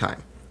at the same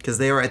time. Because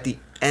they are at the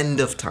end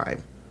of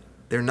time.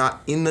 They're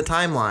not in the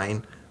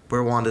timeline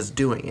where Wanda's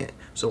doing it.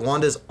 So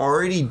Wanda's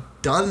already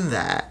done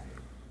that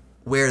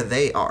where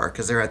they are,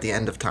 because they're at the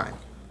end of time.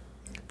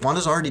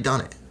 Wanda's already done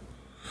it.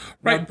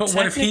 Right, Well, but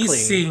what if he's technically-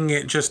 seeing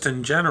it just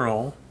in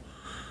general?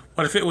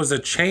 What if it was a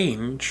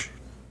change?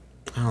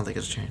 I don't think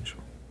it's changed.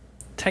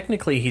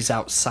 Technically, he's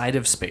outside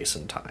of space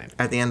and time.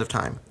 At the end of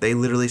time. They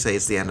literally say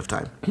it's the end of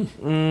time.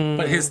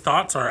 But his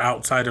thoughts are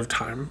outside of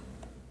time.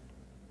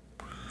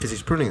 Because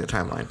he's pruning the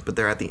timeline, but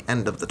they're at the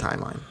end of the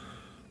timeline.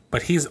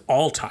 But he's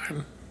all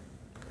time.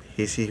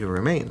 He's he who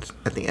remains.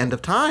 At the end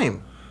of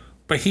time.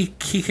 But he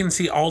can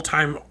see all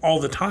time all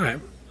the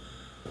time.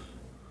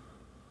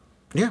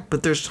 Yeah,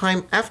 but there's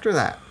time after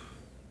that.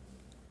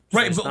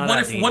 Right, he's but not what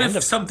at if the what end if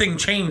of something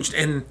changed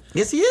and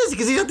Yes, he is,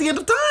 because he's at the end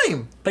of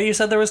time. But you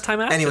said there was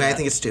time after Anyway, that. I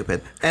think it's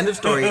stupid. End of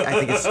story. I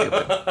think it's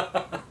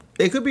stupid.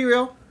 It could be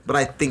real, but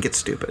I think it's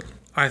stupid.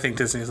 I think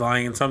Disney's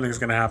lying and something's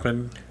going to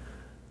happen.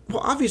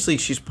 Well, obviously,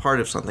 she's part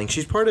of something.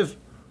 She's part of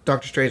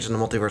Doctor Strange and the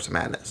Multiverse of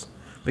Madness.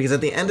 Because at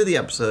the end of the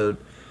episode,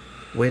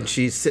 when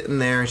she's sitting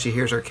there and she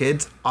hears her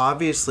kids,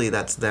 obviously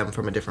that's them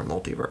from a different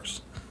multiverse.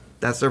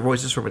 That's their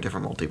voices from a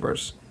different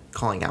multiverse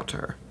calling out to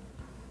her.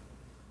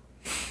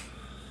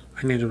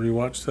 I need to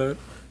rewatch that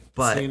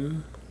But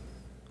scene.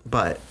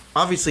 But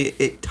obviously,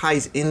 it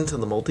ties into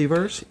the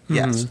multiverse.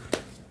 Yes.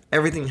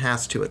 Everything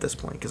has to at this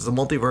point, because the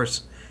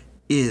multiverse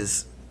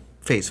is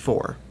phase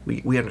 4.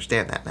 We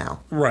understand that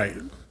now. Right.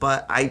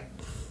 But I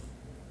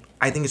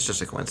think it's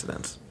just a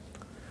coincidence.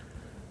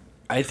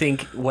 I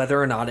think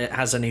whether or not it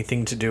has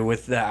anything to do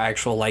with the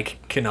actual, like,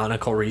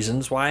 canonical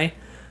reasons why,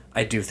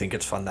 I do think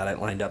it's fun that it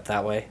lined up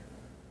that way.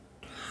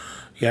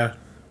 Yeah.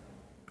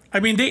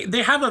 I mean,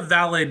 they have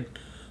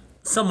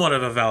somewhat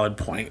of a valid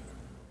point.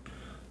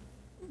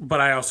 But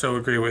I also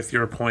agree with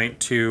your point,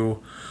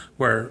 too,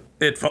 where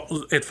it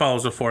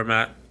follows a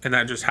format, and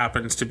that just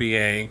happens to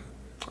be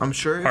I'm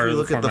sure if part you of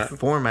the look at the format.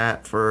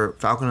 format for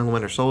Falcon and the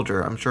Winter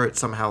Soldier, I'm sure it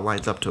somehow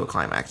lines up to a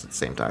climax at the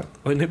same time.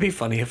 Wouldn't it be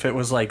funny if it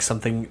was, like,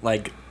 something,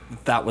 like,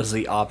 that was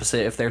the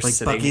opposite? If they're Like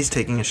sitting... Bucky's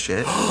taking a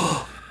shit.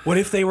 What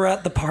if they were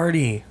at the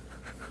party?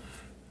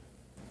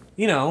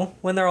 You know,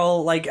 when they're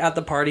all, like, at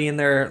the party and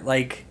they're,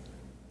 like...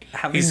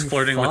 having He's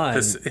flirting with fun.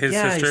 his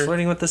yeah, sister? he's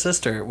flirting with the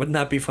sister. Wouldn't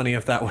that be funny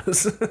if that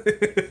was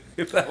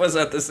if that was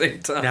at the same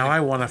time? Now I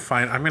want to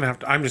find...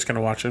 I'm just going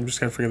to watch it. I'm just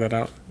going to figure that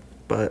out.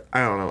 But I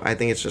don't know. I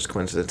think it's just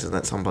coincidence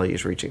that somebody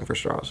is reaching for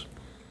straws.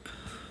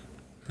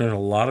 There's a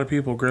lot of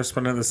people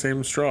grasping at the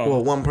same straw.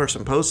 Well, one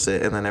person posts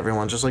it, and then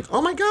everyone's just like, "Oh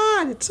my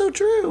god, it's so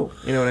true."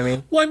 You know what I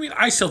mean? Well, I mean,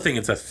 I still think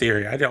it's a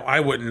theory. I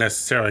wouldn't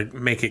necessarily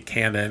make it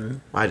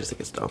canon. I just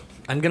think it's dumb.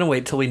 I'm gonna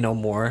wait till we know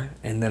more,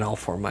 and then I'll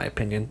form my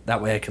opinion.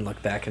 That way, I can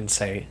look back and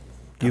say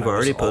You've I was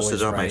already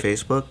posted it always on my right.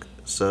 Facebook,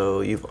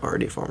 so you've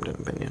already formed an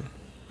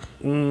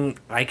opinion.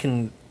 I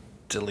can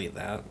delete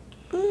that.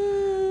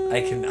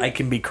 I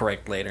can be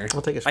correct later.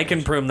 I'll take a I can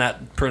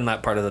screenshot. prune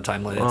that part of the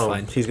timeline. It's Oh,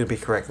 fine. he's gonna be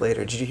correct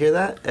later. Did you hear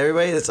that,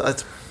 everybody? It's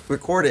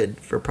recorded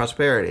for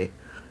prosperity.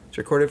 It's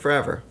recorded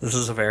forever. This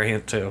is a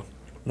variant too.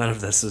 None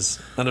of this is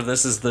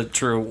the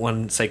true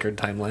one sacred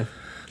timeline.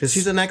 Because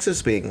he's a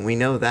Nexus being, we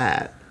know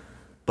that,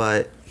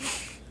 but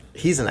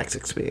he's a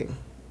Nexus being.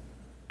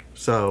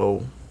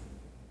 So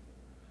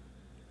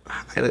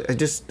I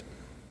just,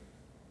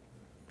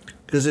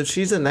 because if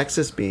she's a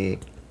Nexus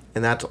being,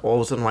 and that's all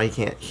of a sudden why you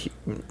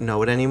can't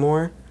know it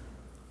anymore,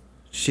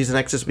 she's a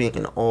Nexus being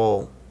in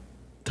all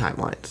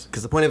timelines.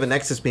 Because the point of a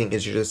Nexus being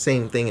is you're the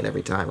same thing in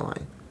every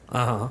timeline.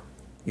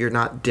 You're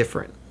not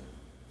different.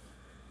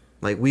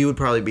 Like,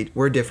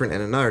 we're different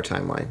in another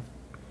timeline.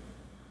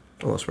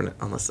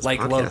 Unless this Like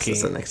podcast Loki.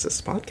 is a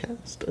Nexus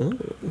podcast.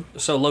 Ooh.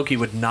 So Loki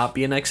would not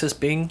be a Nexus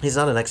being. He's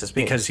not a Nexus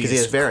being Because because he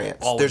he's has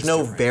variants. always There's no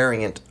different.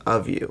 variant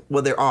of you.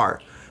 Well, there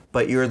are,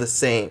 but you're the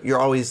same. You're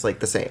always like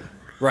the same.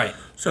 Right.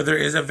 So there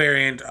is a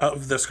variant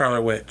of the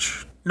Scarlet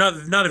Witch. Not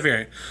a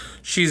variant.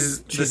 She's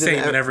the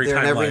same in every they're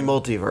timeline. in every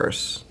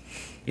multiverse.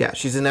 Yeah,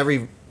 she's in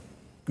every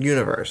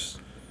universe.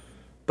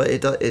 But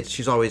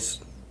she's always.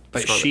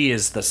 But Scarlet. she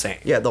is the same.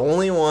 Yeah, the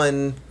only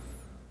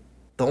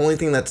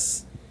thing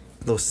that's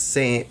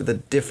the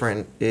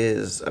different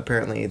is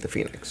apparently the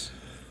Phoenix.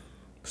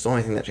 It's the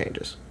only thing that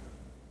changes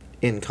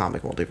in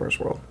comic multiverse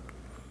world.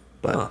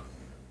 But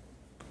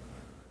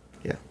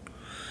yeah,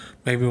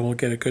 Maybe we'll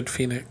get a good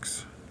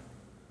Phoenix.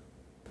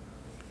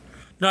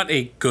 Not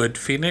a good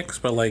Phoenix,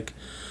 but like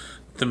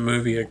the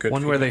movie A Good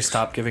One Phoenix. where they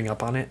stop giving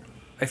up on it.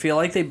 I feel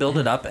like they build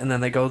it up and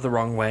then they go the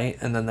wrong way,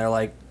 and then they're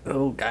like,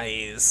 "Oh,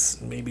 guys,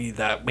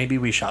 maybe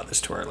we shot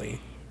this too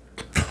early."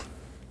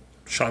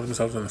 Shot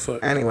themselves in the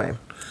foot. anyway,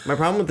 my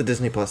problem with the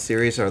Disney Plus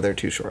series are they're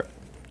too short.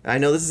 I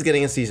know this is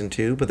getting a season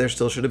 2, but there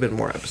still should have been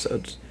more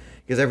episodes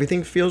because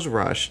everything feels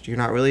rushed. You're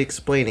not really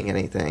explaining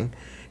anything,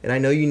 and I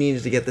know you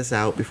needed to get this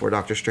out before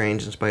Doctor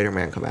Strange and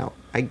Spider-Man come out.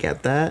 I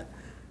get that,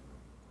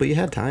 but you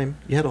had time.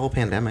 You had a whole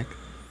pandemic,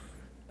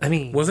 I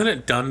mean, Wasn't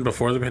it done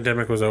before the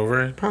pandemic was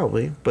over?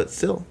 probably, but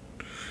still.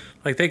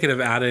 Like they could have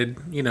added,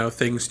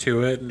 things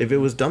to it. If it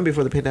was done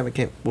before the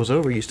pandemic was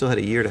over, you still had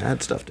a year to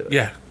add stuff to it.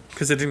 Yeah,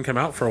 because it didn't come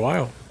out for a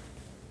while.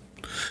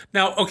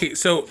 Now, okay,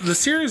 so the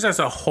series as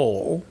a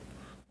whole,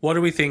 what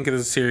do we think of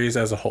the series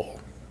as a whole?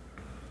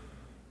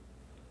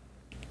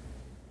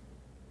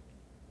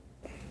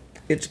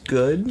 It's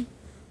good,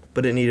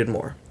 but it needed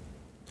more.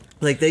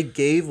 Like, they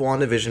gave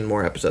WandaVision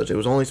more episodes. It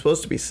was only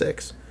supposed to be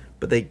 6,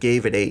 but they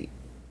gave it 8.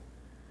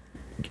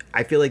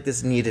 I feel like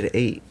this needed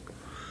 8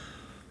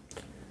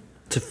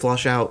 to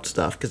flush out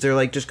stuff, because they're,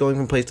 like, just going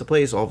from place to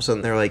place. All of a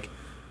sudden, they're, like,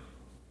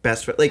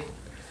 best friends. Like,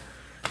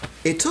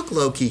 it took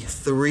Loki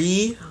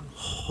 3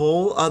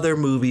 whole other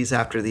movies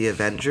after the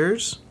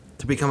Avengers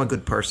to become a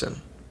good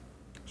person.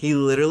 He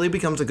literally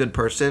becomes a good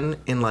person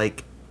in,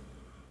 like,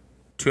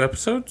 2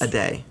 episodes? a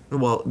day.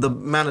 Well, the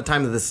amount of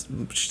time of this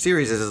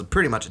series is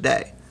pretty much a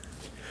day.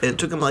 It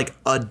took him like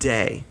a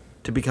day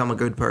to become a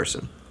good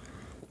person.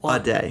 Well, a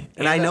day.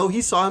 And and I that- know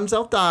he saw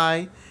himself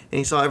die, and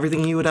he saw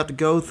everything he would have to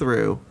go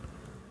through.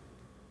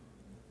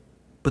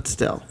 But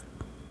still.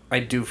 I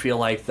do feel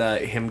like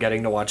him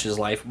getting to watch his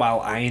life, while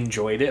I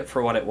enjoyed it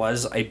for what it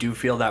was, I do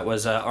feel that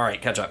was, all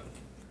right, catch up.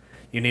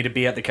 You need to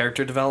be at the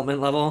character development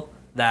level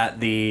that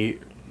the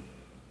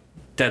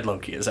dead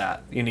Loki is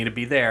at. You need to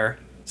be there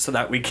so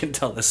that we can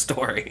tell the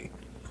story.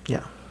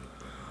 Yeah.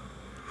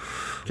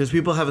 Because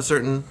people have a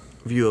certain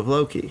view of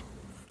Loki.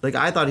 Like,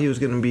 I thought he was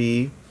going to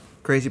be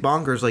crazy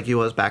bonkers like he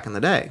was back in the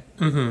day.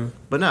 Mm-hmm.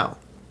 But no.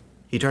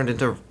 He turned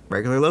into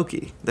regular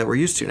Loki that we're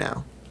used to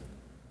now.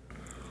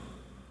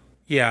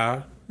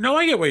 Yeah. No,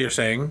 I get what you're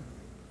saying.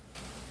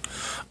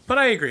 But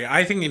I agree.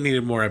 I think it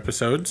needed more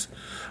episodes.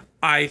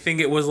 I think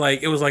it was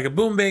like a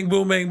boom bang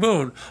boom bang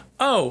boom.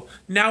 Oh,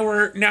 now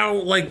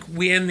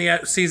we end the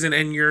season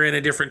and you're in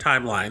a different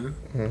timeline.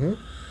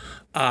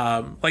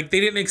 Mm-hmm. Like they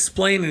didn't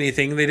explain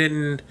anything. They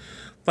didn't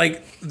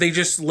they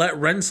just let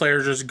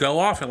Renslayer just go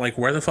off and like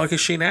where the fuck is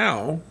she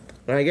now?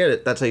 And I get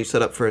it. That's how you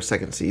set up for a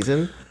second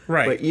season.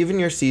 Right. But even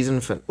your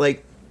season...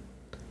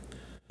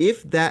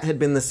 if that had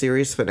been the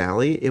series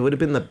finale, it would have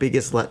been the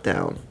biggest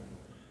letdown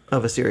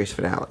of a series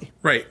finale.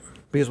 Right.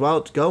 Because while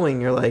it's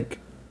going, you're like,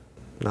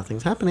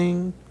 nothing's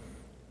happening.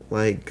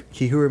 Like,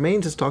 He Who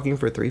Remains is talking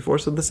for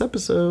 3/4 of this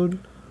episode.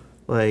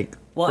 Like...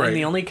 Well, Right. and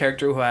the only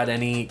character who had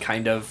any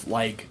kind of,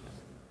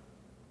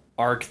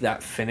 arc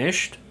that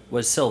finished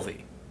was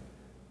Sylvie.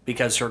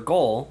 Because her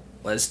goal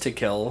was to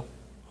kill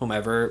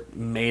whomever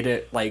made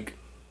it,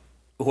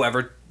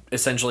 whoever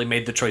essentially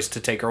made the choice to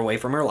take her away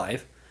from her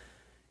life.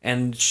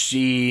 And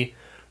she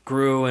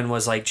grew and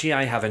was like, gee,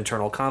 I have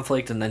internal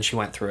conflict, and then she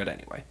went through it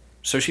anyway.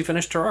 So she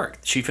finished her arc.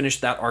 She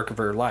finished that arc of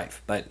her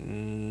life. But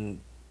I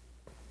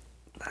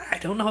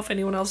don't know if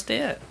anyone else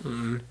did.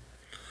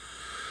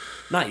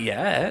 Not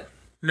yet.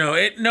 No,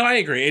 I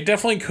agree. It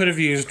definitely could have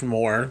used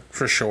more,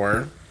 for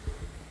sure.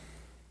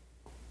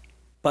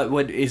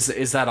 But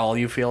is that all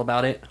you feel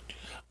about it?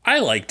 I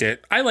liked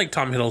it. I like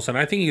Tom Hiddleston.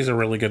 I think he's a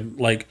really good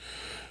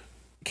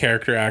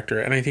character actor,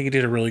 and I think he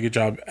did a really good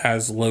job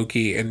as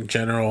Loki in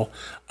general.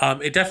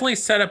 It definitely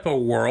set up a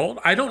world.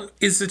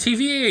 Is the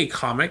TVA a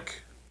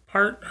comic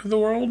part of the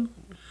world?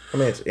 I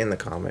mean, it's in the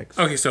comics.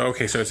 Okay, so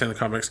it's in the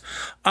comics.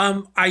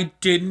 I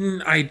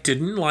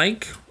didn't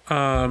like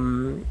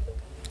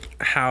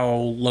how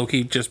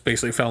Loki just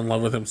basically fell in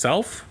love with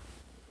himself.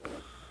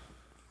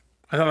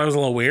 I thought that was a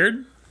little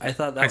weird. I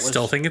thought that I was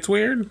still think it's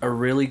weird. a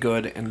really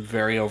good and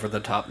very over the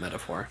top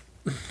metaphor.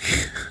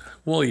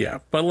 Well, yeah,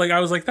 but I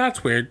was like,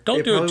 that's weird.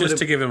 Don't do it just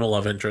to give him a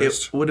love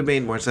interest. It would have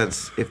made more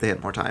sense if they had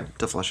more time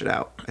to flesh it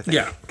out. I think.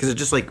 Yeah, because it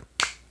just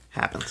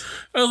happens.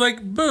 I was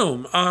like,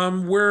 boom,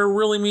 we're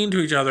really mean to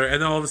each other,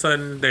 and then all of a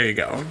sudden, there you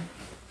go.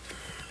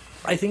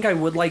 I think I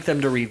would like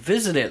them to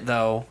revisit it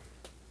though,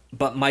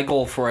 but my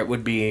goal for it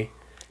would be,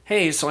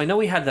 hey, so I know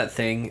we had that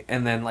thing,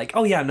 and then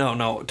oh yeah,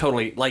 no,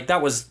 totally,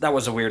 that was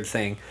a weird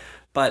thing.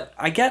 But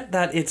I get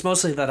that it's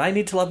mostly that I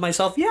need to love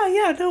myself.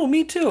 Yeah, no,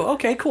 me too.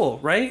 Okay, cool,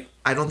 right?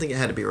 I don't think it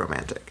had to be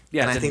romantic.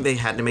 Yeah, and I think they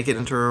had to make it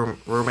into a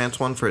romance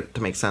one for it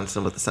to make sense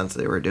and with the sense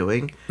they were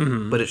doing.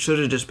 Mm-hmm. But it should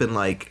have just been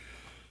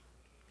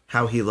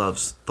how he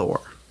loves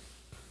Thor.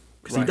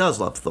 Because he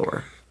does love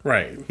Thor.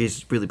 Right.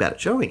 He's really bad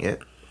at showing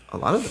it a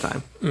lot of the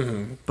time.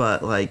 Mm-hmm.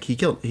 But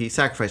he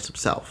sacrificed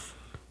himself.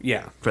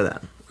 Yeah. For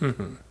them.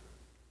 Mm-hmm.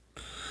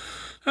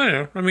 I don't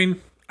know. I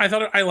mean,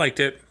 I liked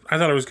it. I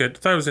thought it was good. I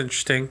thought it was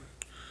interesting.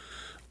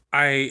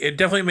 It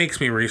definitely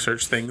makes me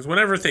research things.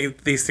 Whenever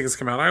these things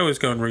come out, I always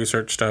go and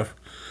research stuff,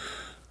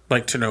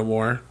 to know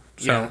more.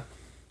 So,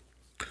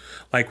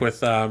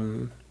 with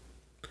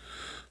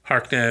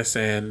Harkness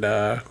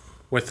and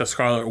with the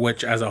Scarlet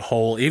Witch as a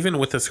whole, even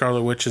with the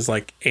Scarlet Witch is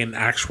in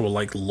actual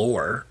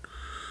lore,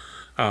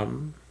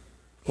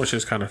 which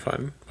is kind of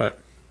fun. But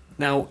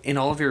now, in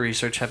all of your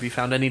research, have you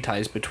found any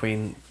ties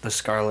between the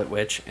Scarlet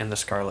Witch and the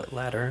Scarlet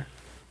Letter?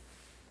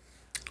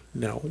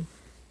 No.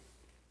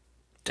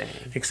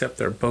 Dang. Except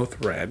they're both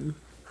red.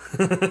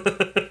 That's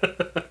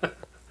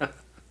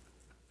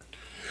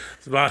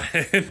about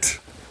it.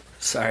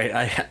 Sorry,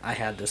 I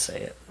had to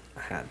say it.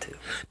 I had to.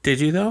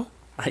 Did you, though?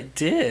 I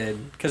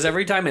did. Because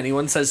every time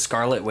anyone says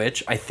Scarlet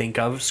Witch, I think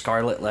of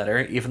Scarlet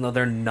Letter, even though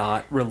they're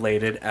not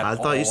related at all. I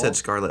thought you said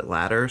Scarlet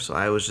Ladder, so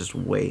I was just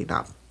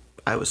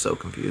I was so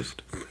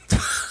confused.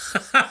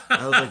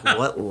 I was like,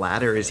 what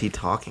ladder is he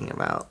talking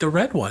about? The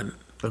red one.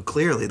 Oh,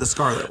 clearly, the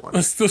Scarlet one.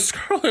 It's the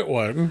Scarlet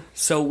one.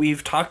 So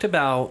we've talked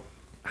about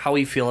how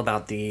we feel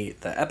about the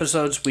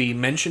episodes. We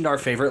mentioned our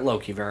favorite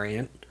Loki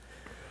variant.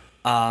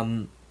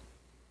 Do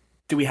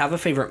we have a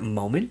favorite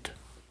moment?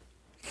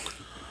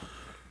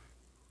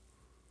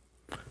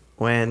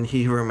 When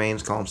he who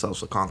remains call himself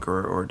the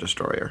Conqueror or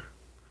Destroyer.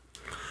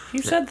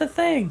 You said the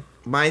thing.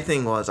 My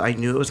thing was, I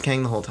knew it was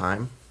Kang the whole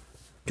time.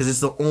 Because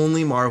it's the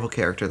only Marvel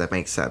character that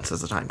makes sense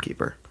as a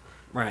timekeeper.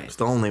 Right. It's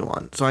the only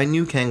one. So I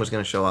knew Kang was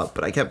going to show up,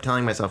 but I kept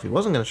telling myself he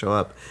wasn't going to show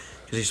up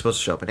because he's supposed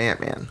to show up in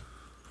Ant-Man.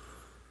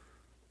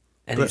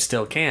 And he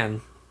still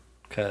can,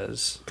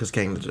 because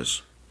Kang the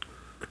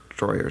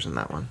Destroyer's in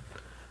that one.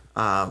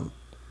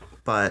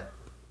 But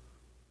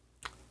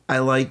I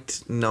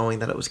liked knowing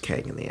that it was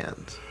Kang in the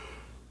end.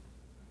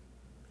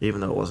 Even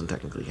though it wasn't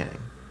technically Kang.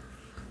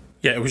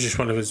 Yeah, it was just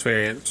one of his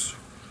variants.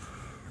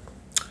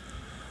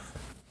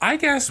 I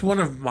guess one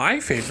of my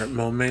favorite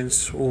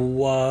moments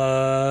was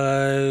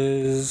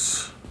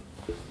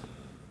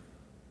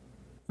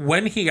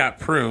when he got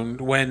pruned,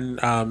 when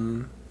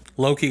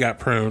Loki got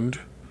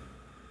pruned,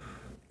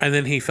 and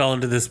then he fell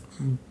into this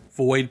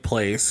void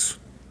place,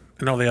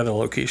 and all the other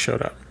Lokis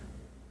showed up.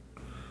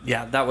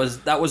 Yeah, that was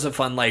a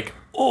fun moment.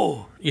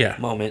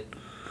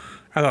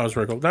 I thought it was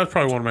really cool. That was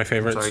probably one of my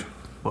favorites. Sorry,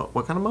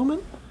 what kind of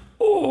moment?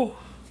 Oh.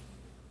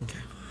 Okay.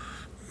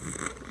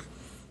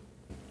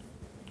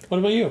 What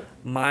about you?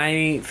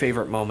 My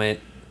favorite moment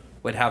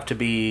would have to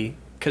be,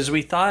 because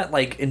we thought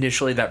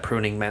initially that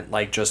pruning meant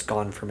just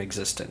gone from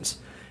existence,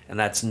 and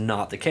that's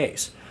not the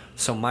case.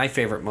 So my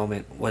favorite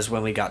moment was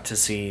when we got to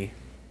see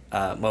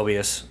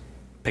Mobius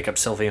pick up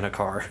Sylvie in a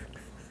car.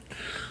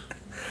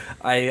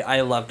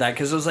 I loved that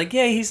because it was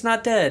yay, he's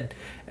not dead.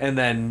 And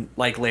then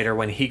later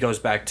when he goes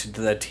back to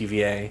the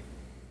TVA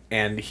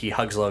and he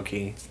hugs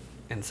Loki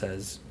and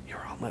says,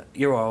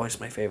 you're always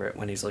my favorite,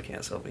 when he's looking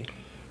at Sylvie.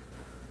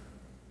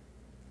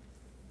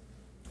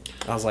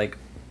 I was like,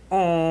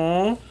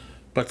 aww.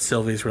 But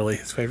Sylvie's really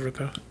his favorite,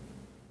 though.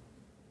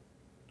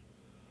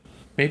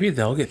 Maybe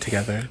they'll get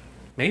together.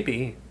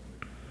 Maybe.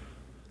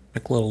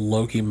 Little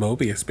Loki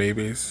Mobius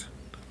babies.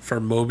 For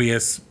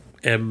Mobius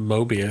M.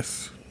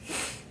 Mobius.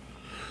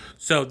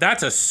 So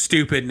that's a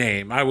stupid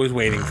name. I was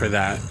waiting for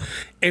that.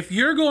 If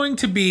you're going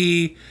to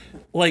be...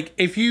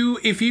 if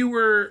you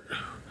were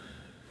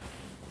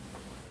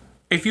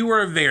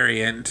a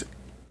variant,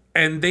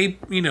 and they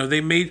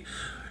made...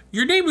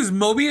 Your name is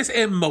Mobius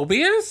and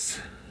Mobius?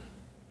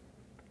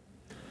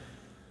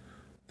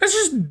 That's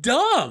just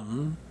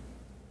dumb.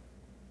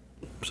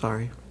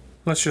 Sorry.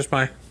 That's just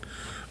my...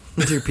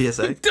 That's your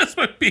PSA. That's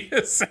my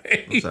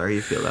PSA. I'm sorry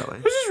you feel that way.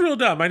 This is real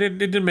dumb. It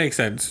didn't make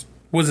sense.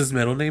 Was his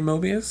middle name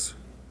Mobius?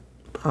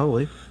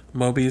 Probably.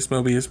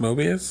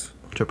 Mobius?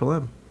 Triple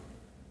M.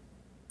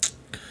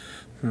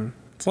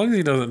 As long as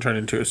he doesn't turn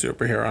into a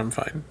superhero, I'm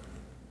fine.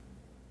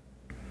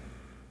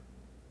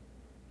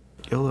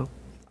 YOLO.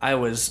 I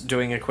was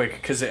doing a quick,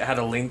 because it had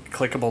a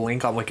clickable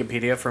link on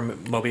Wikipedia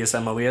from Mobius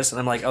and Mobius, and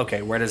I'm like,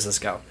 okay, where does this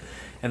go?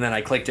 And then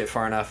I clicked it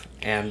far enough,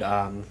 and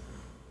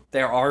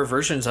there are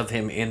versions of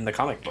him in the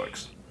comic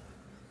books.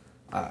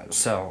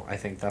 So I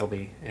think that'll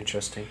be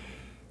interesting.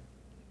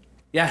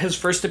 Yeah, his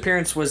first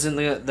appearance was in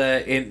in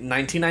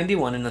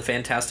 1991 in the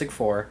Fantastic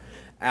Four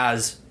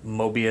as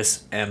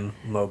Mobius M.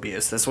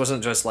 Mobius. This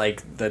wasn't just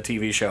like the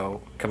TV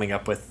show coming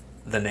up with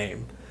the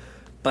name.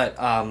 But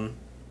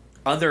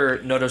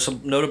other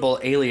notable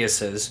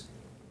aliases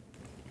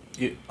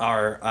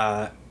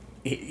are...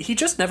 he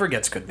just never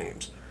gets good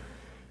names.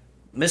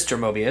 Mr.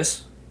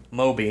 Mobius,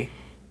 Moby,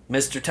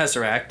 Mr.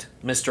 Tesseract,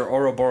 Mr.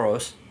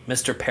 Ouroboros,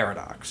 Mr.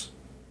 Paradox.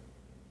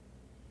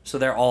 So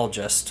they're all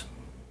just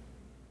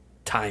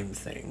time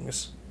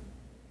things.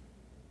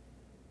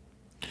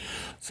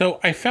 So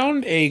I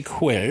found a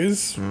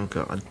quiz Oh,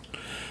 God.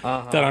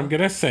 that I'm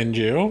going to send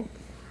you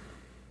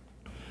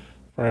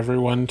for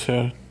everyone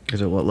to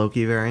Is it what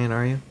Loki variant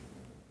are you?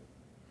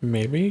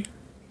 maybe.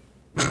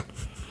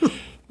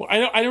 Well,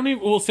 I don't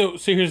even. Well, so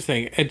here's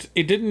the thing.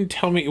 It didn't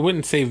tell me. It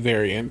wouldn't say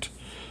variant.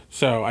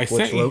 So I Which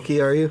sent you.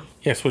 Loki are you?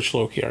 Yes, which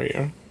Loki are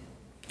you?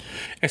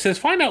 It says,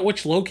 find out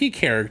which Loki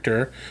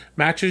character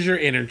matches your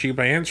energy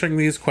by answering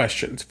these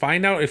questions.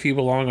 Find out if you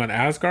belong on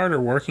Asgard or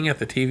working at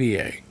the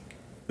TVA.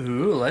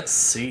 Ooh, let's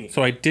see.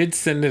 So I did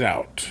send it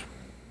out.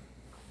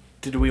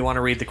 Did we want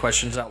to read the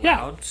questions out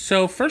loud?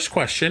 So first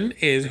question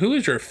is, who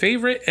is your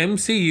favorite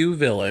MCU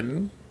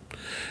villain?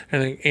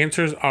 And the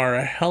answers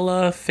are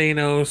Hela,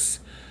 Thanos,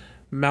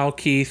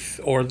 Malekith,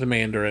 or the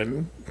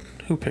Mandarin.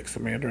 Who picks the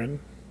Mandarin?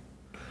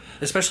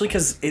 Especially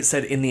because it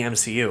said in the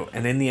MCU,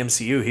 and in the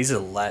MCU, he's a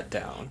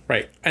letdown.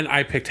 Right, and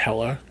I picked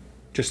Hela,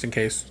 just in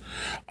case.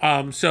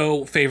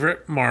 So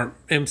favorite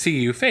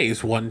MCU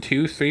phase, 1,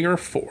 2, 3, or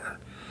 4?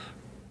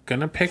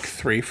 Gonna pick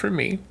 3 for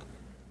me.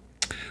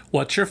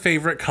 What's your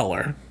favorite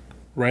color?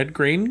 Red,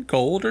 green,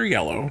 gold, or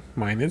yellow?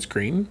 Mine is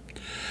green.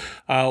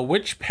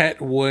 Which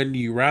pet would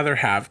you rather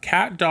have?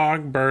 Cat,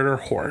 dog, bird, or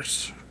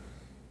horse?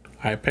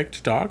 I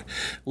picked dog.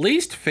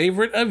 Least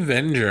favorite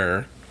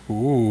Avenger?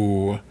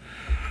 Ooh.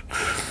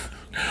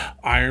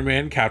 Iron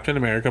Man, Captain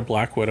America,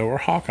 Black Widow, or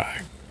Hawkeye?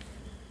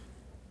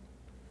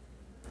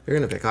 You're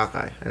going to pick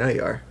Hawkeye. I know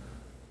you are.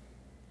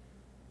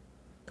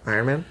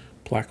 Iron Man?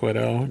 Black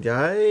Widow.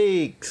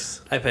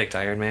 Yikes. I picked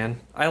Iron Man.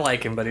 I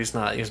like him, but he's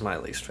my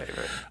least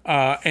favorite.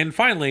 And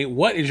finally,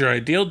 what is your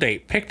ideal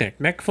date? Picnic,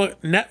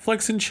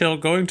 Netflix and chill,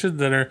 going to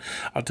dinner,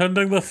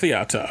 attending the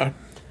theater.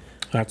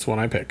 That's one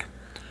I pick.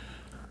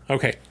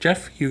 Okay,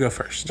 Jeff, you go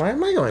first. Why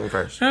am I going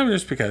first?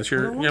 Just because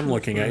I'm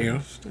looking at you.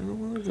 I don't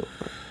want to go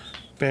first.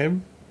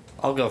 Babe?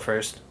 I'll go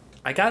first.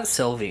 I got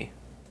Sylvie.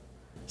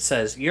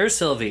 Says, you're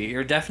Sylvie.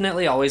 You're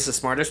definitely always the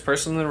smartest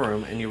person in the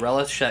room, and you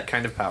relish that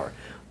kind of power.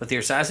 With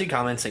your sassy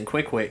comments and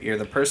quick wit, you're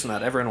the person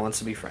that everyone wants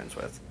to be friends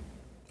with.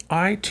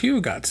 I, too,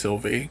 got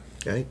Sylvie.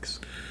 Yikes.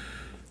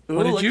 Ooh,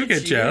 What did look you at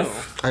get,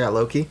 Jeff? I got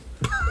Loki.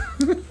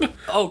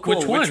 Oh, cool.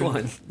 Which Which one?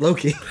 one?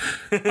 Loki.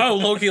 Oh,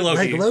 Loki.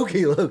 Like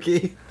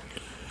Loki.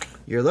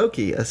 You're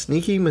Loki, a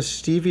sneaky,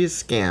 mischievous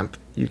scamp.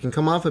 You can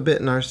come off a bit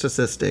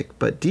narcissistic,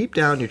 but deep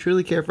down you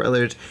truly care for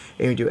others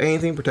and you do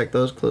anything to protect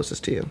those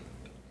closest to you.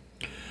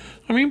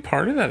 I mean,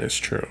 part of that is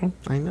true.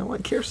 I know, I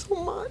care so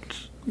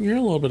much. You're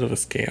a little bit of a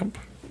scamp.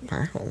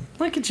 Wow.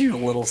 Look at you,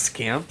 little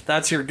scamp.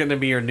 That's going to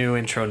be your new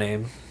intro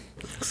name.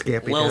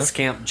 Scampy Lil Jeff.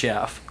 Scamp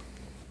Jeff.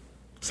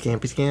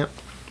 Scampy Scamp.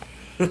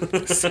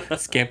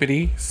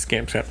 Scampity,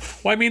 scamp.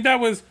 Well, I mean, that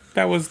was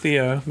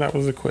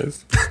a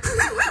quiz.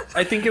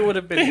 I think it would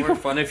have been more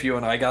fun if you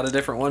and I got a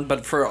different one,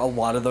 but for a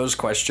lot of those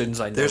questions,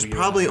 I know There's you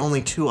probably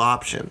only 2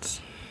 options.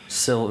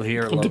 Sylvie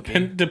or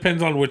Loki.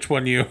 Depends on which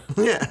one you.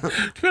 Yeah.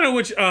 Depends on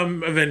which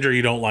Avenger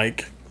you don't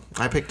like.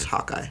 I picked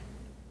Hawkeye.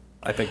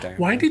 I picked Iron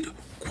Why Man.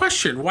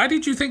 Why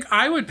did you think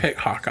I would pick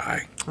Hawkeye?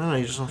 I don't know,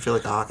 you just don't feel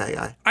like a Hawkeye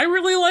guy. I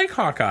really like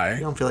Hawkeye.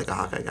 You don't feel like a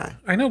Hawkeye guy.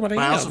 I know, but But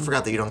I I am. also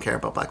forgot that you don't care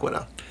about Black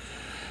Widow.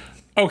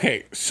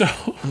 Okay, so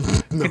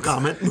No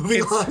comment.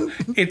 Moving on.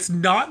 it's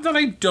not that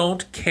I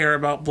don't care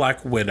about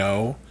Black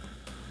Widow.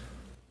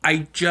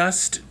 I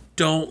just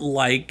don't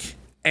like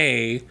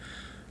her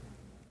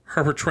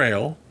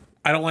portrayal.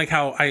 I don't like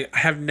how I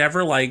have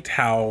never liked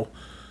how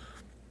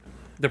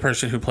the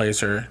person who plays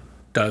her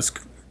does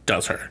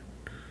her.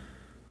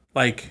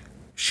 Like,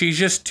 she's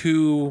just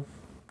too,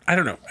 I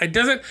don't know. It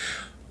doesn't.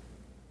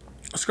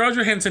 Scarlett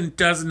Johansson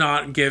does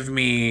not give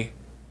me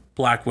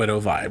Black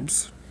Widow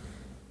vibes.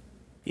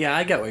 Yeah,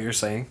 I get what you're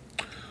saying.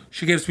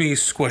 She gives me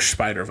Squish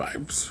Spider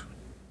vibes.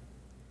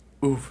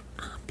 Oof.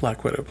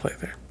 Black Widow play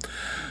there.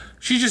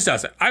 She just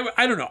doesn't.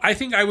 I don't know. I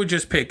think I would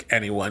just pick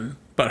anyone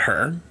but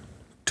her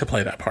to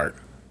play that part.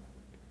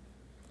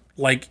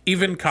 Like,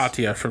 even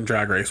Katya from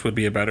Drag Race would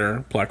be a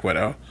better Black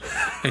Widow.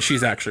 And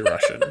she's actually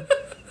Russian.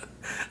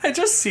 I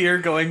just see her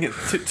going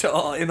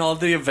in all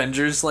the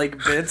Avengers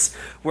like bits,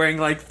 wearing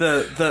like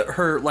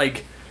her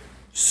like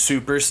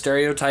super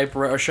stereotype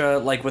Russia,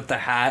 like with the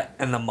hat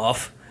and the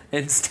muff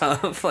and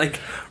stuff,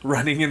 like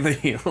running in the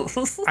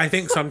heels. I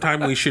think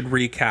sometime we should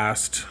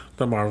recast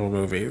the Marvel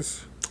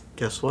movies.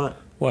 Guess what?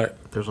 What?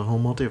 There's a whole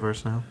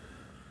multiverse now.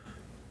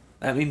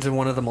 That means in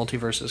one of the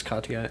multiverses,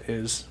 Katya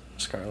is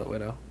Scarlet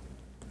Widow.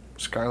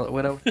 Scarlet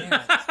Widow? Damn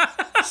it.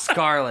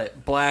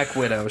 Scarlet. Black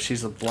Widow.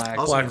 She's a Black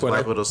Also, Black Widow.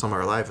 Black Widow's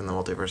somewhere alive in the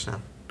multiverse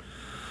now.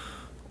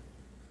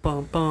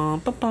 Bum, bum,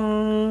 bum,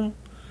 bum.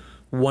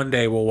 One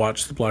day we'll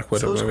watch the Black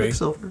Widow So is movie.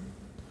 Quicksilver.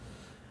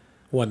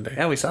 One day.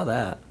 Yeah, we saw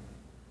that.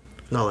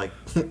 No, like,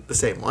 the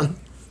same one.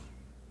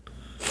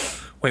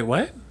 Wait,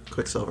 what?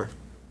 Quicksilver.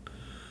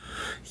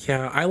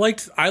 Yeah, I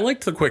liked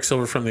the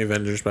Quicksilver from the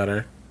Avengers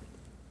better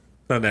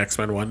than the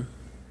X-Men one.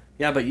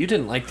 Yeah, but you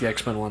didn't like the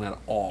X-Men one at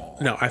all.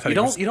 No, I thought you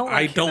don't.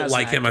 I don't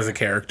like him as a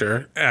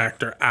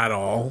actor at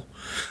all.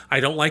 I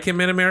don't like him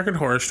in American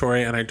Horror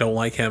Story, and I don't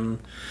like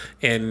him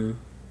in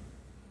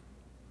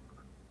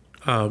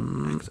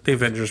the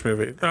Avengers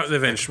movie. The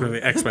Avengers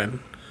movie, X-Men.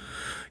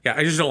 Yeah,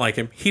 I just don't like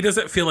him. He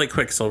doesn't feel like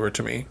Quicksilver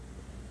to me.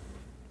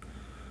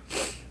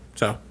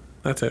 So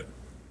that's it.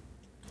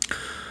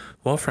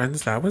 Well,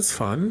 friends, that was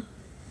fun.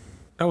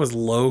 That was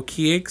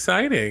low-key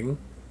exciting.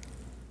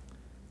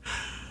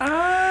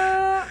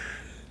 How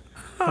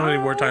many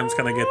more times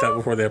can I get that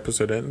before the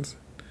episode ends?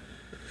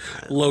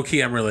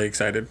 Low-key, I'm really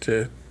excited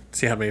to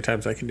see how many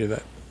times I can do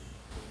that.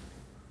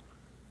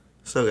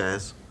 So,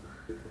 guys,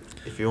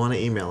 if you want to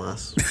email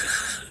us,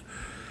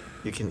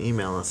 you can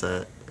email us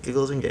at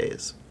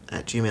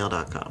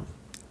gigglesandgays@gmail.com.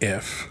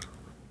 If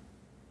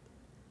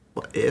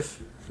Well, if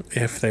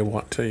they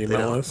want to they email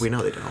don't, us. we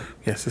know they don't.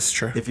 Yes, it's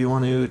true. If you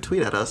want to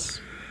tweet at us,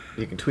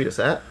 you can tweet us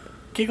at.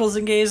 Giggles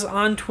and Gays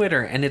on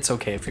Twitter, and it's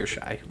okay if you're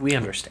shy. We I'm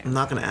understand.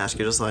 not going to ask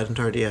you to slide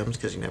into our DMs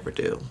because you never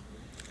do.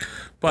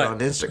 But on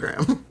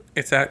Instagram.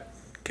 it's at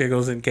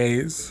Giggles and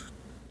Gays.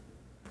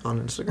 On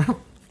Instagram.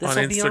 This on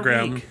will be our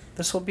Instagram. week.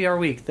 This will be our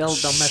week. They'll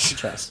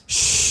message us.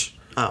 Shh.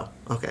 Oh,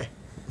 okay.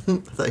 I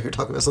thought you were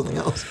talking about something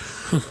else.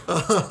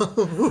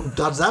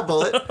 Dodge that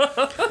bullet.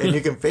 And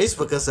you can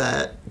Facebook us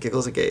at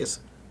Giggles and Gays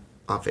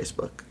on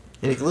Facebook.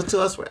 And you can listen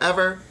to us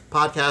wherever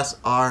podcasts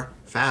are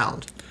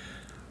found.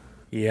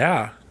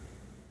 Yeah.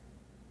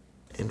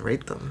 And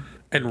rate them.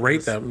 And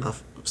rate them. A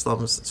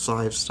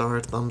 5-star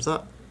thumbs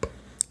up.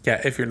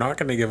 Yeah, if you're not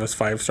going to give us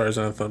 5 stars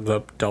and a thumbs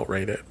up, don't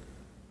rate it.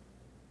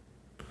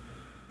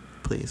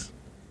 Please.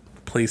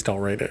 Please don't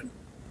rate it.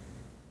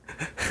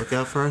 Look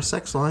out for our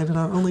sex line and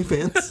our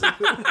OnlyFans.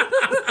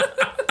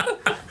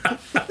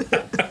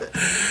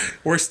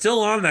 We're still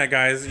on that,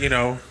 guys. You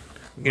know,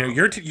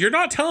 you're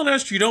not telling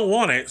us you don't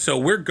want it, so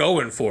we're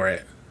going for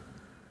it.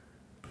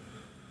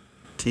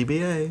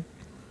 TBA.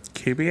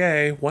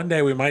 KBA. One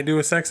day we might do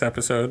a sex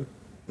episode.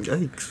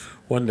 Yikes.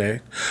 One day.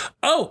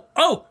 Oh!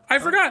 I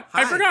forgot.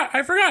 Hi.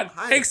 I forgot.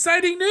 Hi.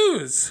 Exciting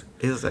news.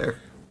 Is there?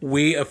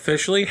 We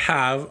officially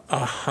have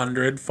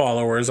 100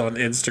 followers on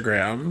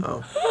Instagram.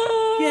 Oh.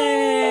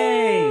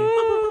 Yay!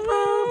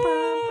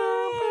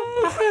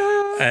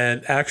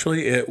 And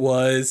actually, it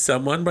was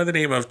someone by the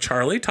name of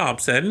Charlie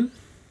Thompson.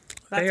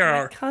 That's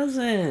my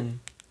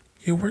cousin.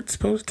 You weren't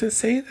supposed to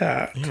say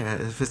that. Yeah,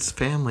 if it's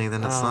family,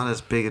 then it's not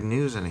as big a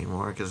news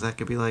anymore, because that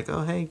could be like,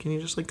 oh, hey, can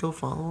you just, like, go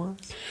follow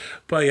us?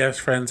 But yes,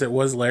 friends, it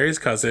was Larry's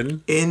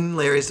cousin. In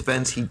Larry's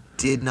defense, he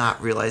did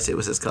not realize it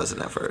was his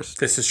cousin at first.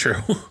 This is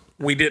true.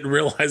 We didn't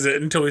realize it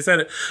until we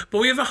said it. But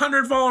we have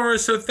 100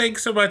 followers, so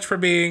thanks so much for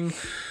being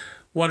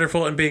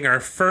wonderful and being our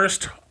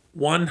first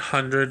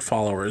 100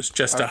 followers.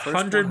 Just Our first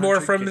 100 more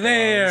 100 from giggles.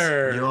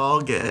 there. You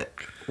all get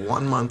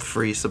 1 month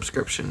free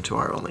subscription to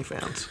our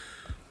OnlyFans.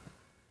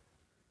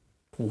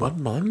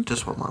 1 month?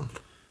 Just 1 month.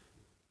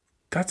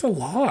 That's a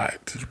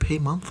lot. You pay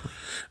monthly.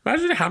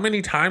 Imagine how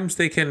many times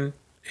they can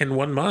in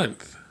 1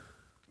 month.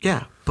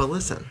 Yeah, but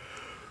listen.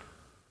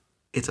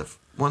 It's a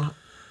one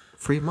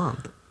free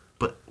month,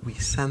 but we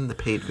send the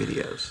paid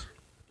videos.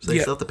 So they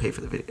Yeah. still have to pay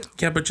for the video.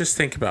 Yeah, but just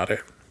think about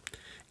it.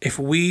 If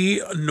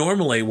we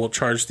normally will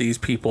charge these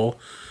people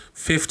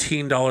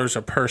 $15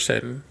 a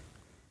person,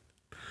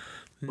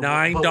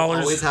 $9. But we'll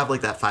always have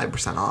like that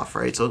 5% off,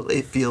 right? So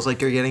it feels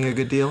like you're getting a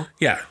good deal.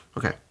 Yeah.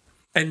 Okay.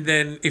 And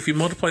then if you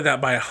multiply that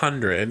by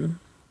 100,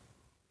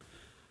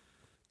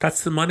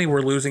 that's the money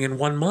we're losing in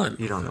 1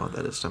 month. You don't know what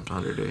that is, times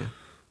 100, do you?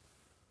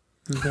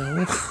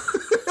 No.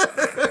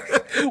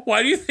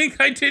 Why do you think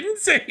I didn't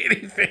say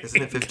anything?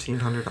 Isn't it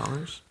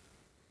 $1,500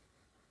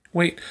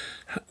 Wait,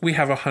 we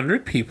have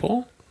 100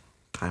 people.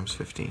 times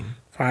 15?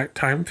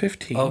 Times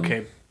 15.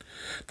 Okay.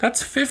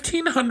 That's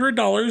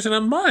 $1,500 in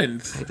a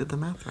month. I did the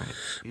math right.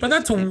 But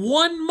that's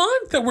 1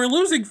 month that we're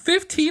losing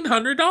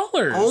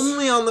 $1,500.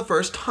 only on the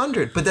first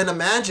 100. But then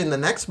imagine the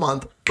next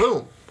month,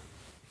 boom.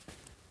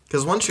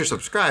 Because once you're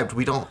subscribed,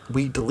 we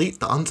delete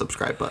the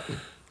unsubscribe button.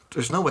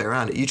 There's no way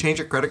around it. You change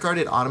your credit card,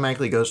 it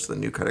automatically goes to the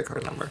new credit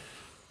card number.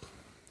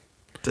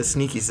 It's a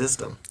sneaky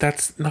system.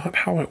 That's not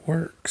how it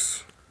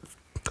works.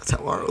 That's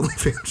how our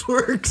OnlyFans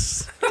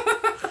works.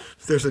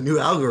 There's a new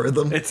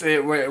algorithm.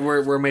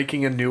 We're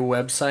making a new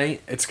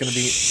website. It's gonna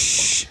be.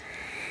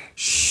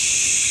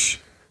 Shh.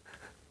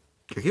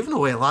 You're giving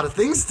away a lot of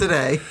things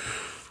today.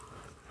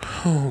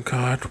 Oh,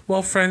 God.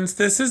 Well, friends,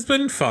 this has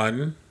been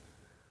fun.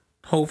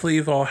 Hopefully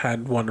you've all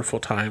had a wonderful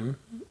time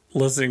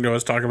listening to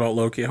us talk about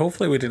Loki.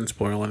 Hopefully we didn't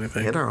spoil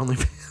anything. And our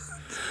OnlyFans.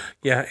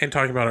 Yeah, and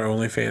talking about our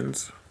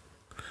OnlyFans.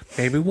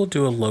 Maybe we'll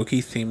do a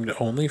Loki-themed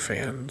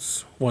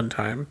OnlyFans one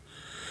time.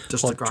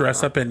 Just We'll the crocodile.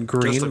 dress up in Just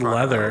green the crocodile,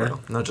 leather. though.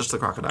 No, just the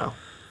crocodile.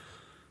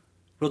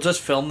 We'll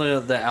just film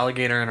the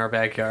alligator in our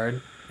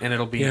backyard, and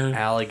it'll be Yeah.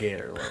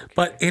 alligator Loki.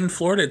 But in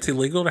Florida, it's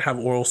illegal to have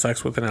oral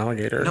sex with an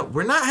alligator. No,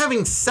 we're not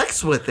having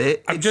sex with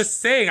it. I'm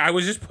just saying. I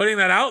was just putting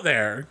that out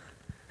there.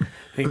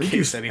 In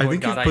case anyone I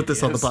think got you've put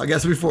this on the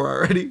ideas. podcast before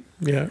already.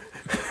 Yeah.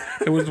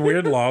 It was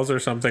weird laws or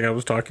something I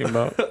was talking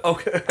about.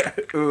 Okay.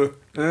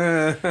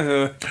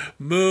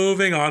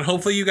 Moving on.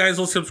 Hopefully you guys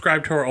will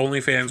subscribe to our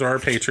OnlyFans or our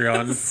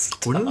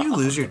Patreon. Wouldn't you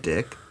lose your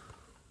dick?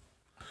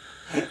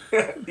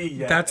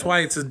 Yeah. That's why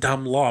it's a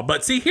dumb law.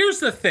 But see, here's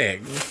the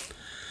thing.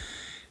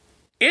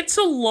 It's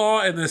a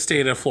law in the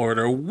state of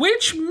Florida,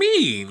 which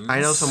means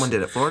I know someone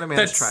did it. Florida man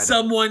that has tried it.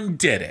 someone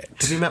did it.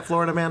 Have you met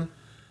Florida man?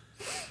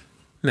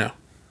 No.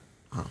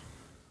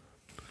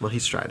 Well,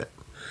 he's tried it.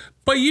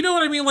 But you know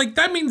what I mean? Like,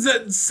 that means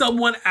that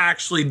someone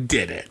actually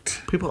did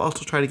it. People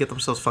also try to get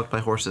themselves fucked by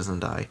horses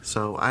and die.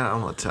 So I don't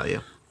know what to tell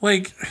you.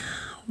 Like,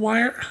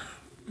 why are...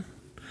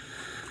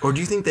 Or do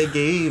you think they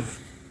gave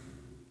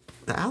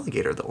the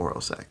alligator the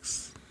oral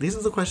sex? These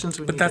are the questions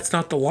we But need. that's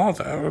not the law,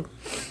 though.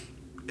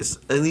 It's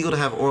illegal to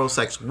have oral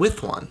sex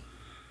with one.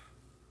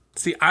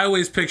 See, I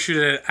always pictured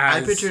it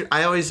as...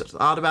 I always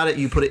thought about it,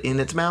 you put it in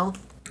its mouth.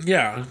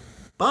 Yeah.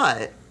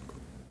 But,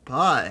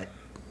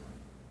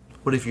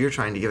 what if you're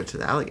trying to give it to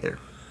the alligator?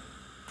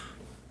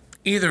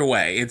 Either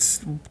way, it's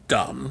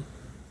dumb.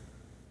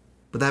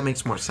 But that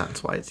makes more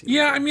sense why it's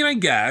Yeah, I mean, I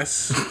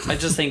guess. I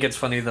just think it's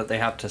funny that they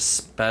have to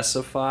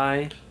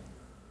specify.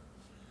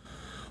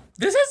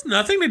 This has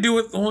nothing to do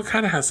with... Well, it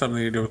kind of has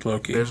something to do with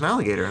Loki. There's an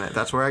alligator in it.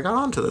 That's where I got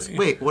onto this.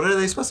 Wait, what are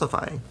they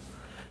specifying?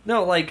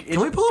 No, like... Can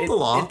we pull up the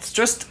law? It's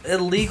just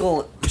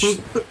illegal.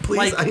 Please,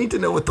 Like- I need to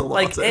know what the law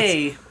Like,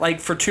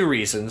 says. for two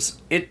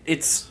reasons.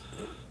 It's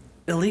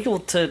illegal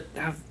to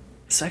have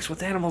sex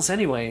with animals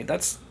anyway.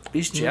 That's I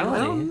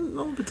bestiality. don't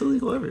know if it's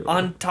illegal everywhere.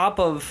 On top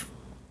of...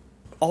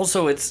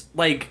 Also, it's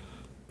like...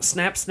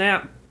 Snap,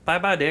 snap.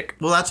 Bye-bye, dick.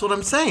 Well, that's what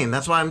I'm saying.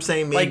 That's why I'm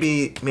saying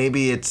maybe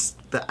it's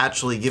the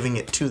actually giving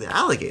it to the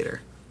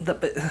alligator.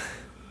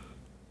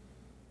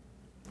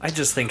 I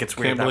just think it's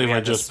weird. Can't that believe we I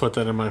had just this- put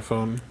that in my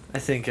phone. I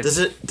think it's... Does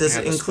it we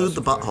had to include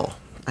the specify. butthole?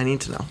 I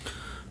need to know.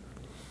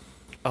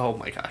 Oh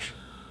my gosh.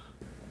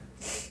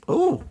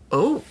 Oh!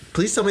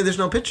 Please tell me there's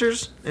no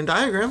pictures and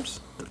diagrams.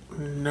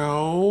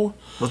 No.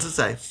 What's it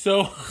say?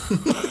 So...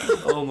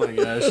 Oh my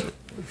gosh.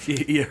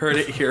 You heard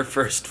it here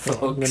first,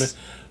 folks.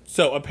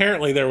 So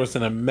apparently there was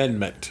an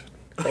amendment.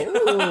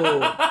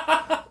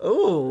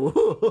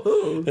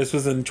 Oh, This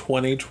was in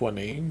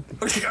 2020.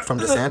 from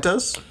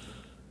DeSantis.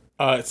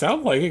 It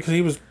sounded like it because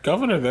he was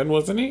governor then,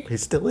 wasn't he? He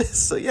still is.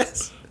 So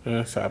yes.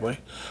 Sadly.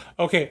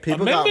 Okay,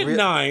 People Amendment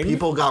 9.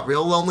 People got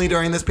real lonely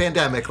during this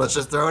pandemic. Let's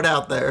just throw it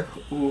out there.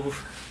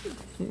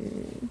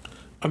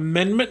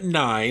 Amendment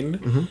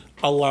 9,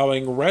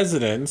 allowing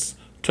residents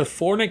to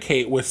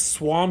fornicate with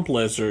swamp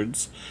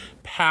lizards,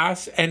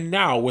 passed, and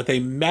now with a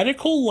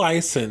medical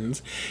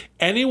license,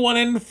 anyone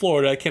in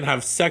Florida can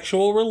have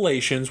sexual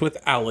relations with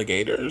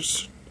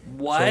alligators.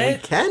 What? So we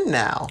can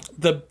now.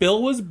 The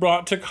bill was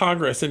brought to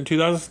Congress in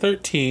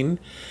 2013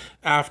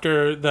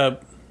 after the,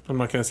 I'm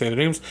not going to say their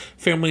names,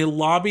 family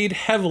lobbied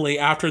heavily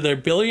after their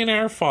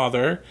billionaire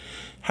father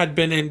had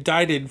been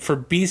indicted for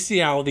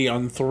bestiality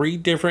on 3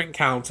 different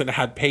counts and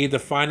had paid the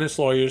finest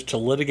lawyers to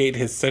litigate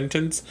his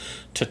sentence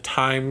to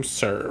time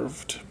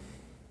served.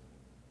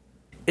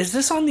 Is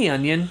this on The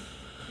Onion?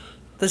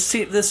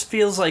 This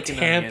feels like an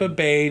Tampa Onion.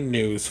 Bay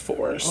News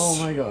Force.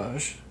 Oh my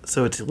gosh.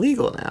 So it's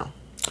illegal now.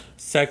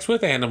 Sex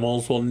with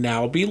animals will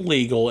now be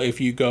legal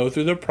if you go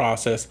through the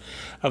process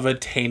of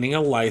attaining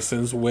a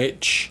license,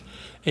 which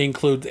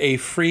includes a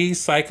free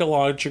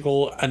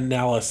psychological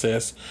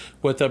analysis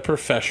with a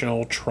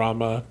professional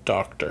trauma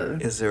doctor.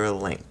 Is there a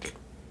link?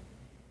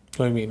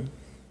 What do you mean?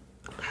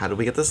 How do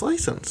we get this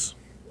license?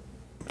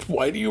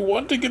 Why do you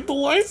want to get the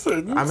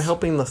license? I'm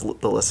helping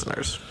the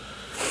listeners.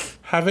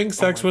 Having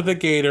sex with a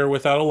gator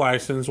without a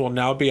license will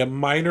now be a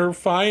minor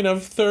fine of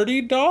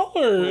 $30.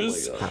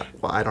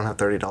 Well, I don't have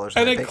 $30.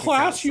 And a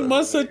class you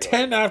must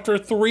attend after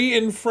 3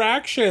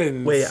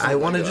 infractions. Wait, I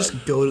want to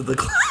just go to the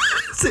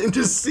class and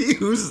just see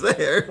who's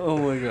there. Oh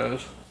my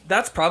gosh.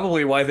 That's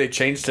probably why they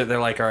changed it. They're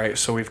like, all right,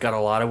 so we've got a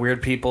lot of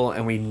weird people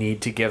and we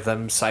need to give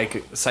them psych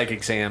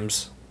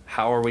exams.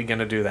 How are we going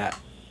to do that?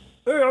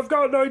 Hey, I've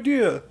got an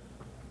idea.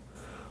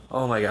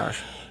 Oh my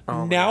gosh.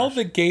 Oh my Now gosh.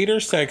 the gator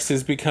sex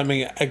is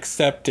becoming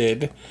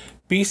accepted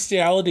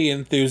bestiality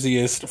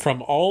enthusiasts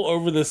from all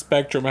over the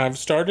spectrum have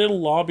started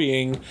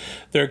lobbying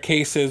their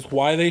cases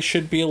why they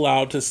should be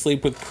allowed to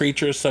sleep with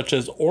creatures such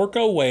as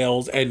orca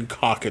whales and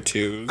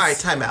cockatoos. All right,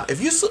 time out. If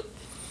you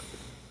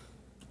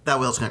that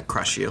whale's gonna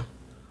crush you.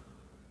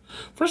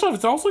 First off,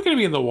 it's also going to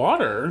be in the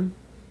water.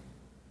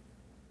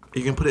 Are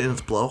you gonna put it in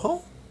its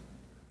blowhole?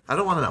 I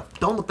don't want to know.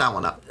 Don't look that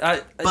one up.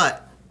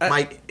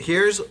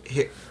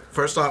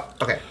 First off,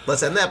 okay,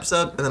 let's end the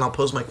episode, and then I'll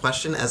pose my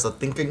question as a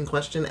thinking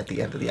question at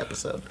the end of the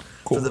episode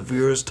for the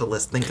viewers to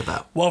think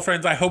about. Well,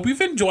 friends, I hope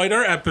you've enjoyed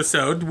our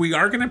episode. We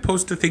are going to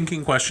post a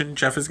thinking question.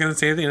 Jeff is going to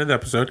say at the end of the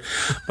episode,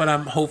 but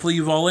hopefully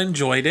you've all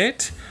enjoyed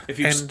it. If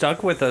you've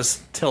stuck with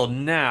us till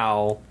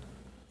now,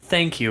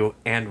 thank you,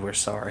 and we're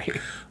sorry.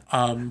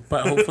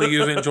 But hopefully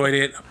you've enjoyed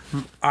it.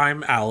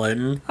 I'm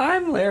Alan.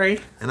 I'm Larry.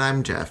 And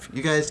I'm Jeff.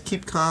 You guys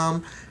keep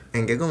calm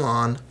and giggle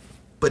on,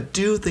 but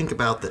do think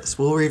about this.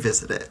 We'll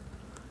revisit it.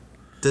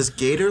 Does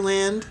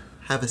Gatorland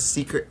have a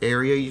secret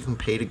area you can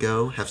pay to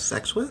go have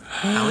sex with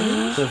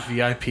alligators? The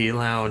VIP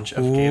lounge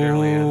of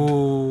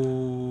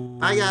Gatorland.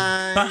 Bye,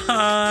 guys.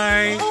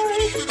 Bye.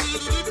 Bye.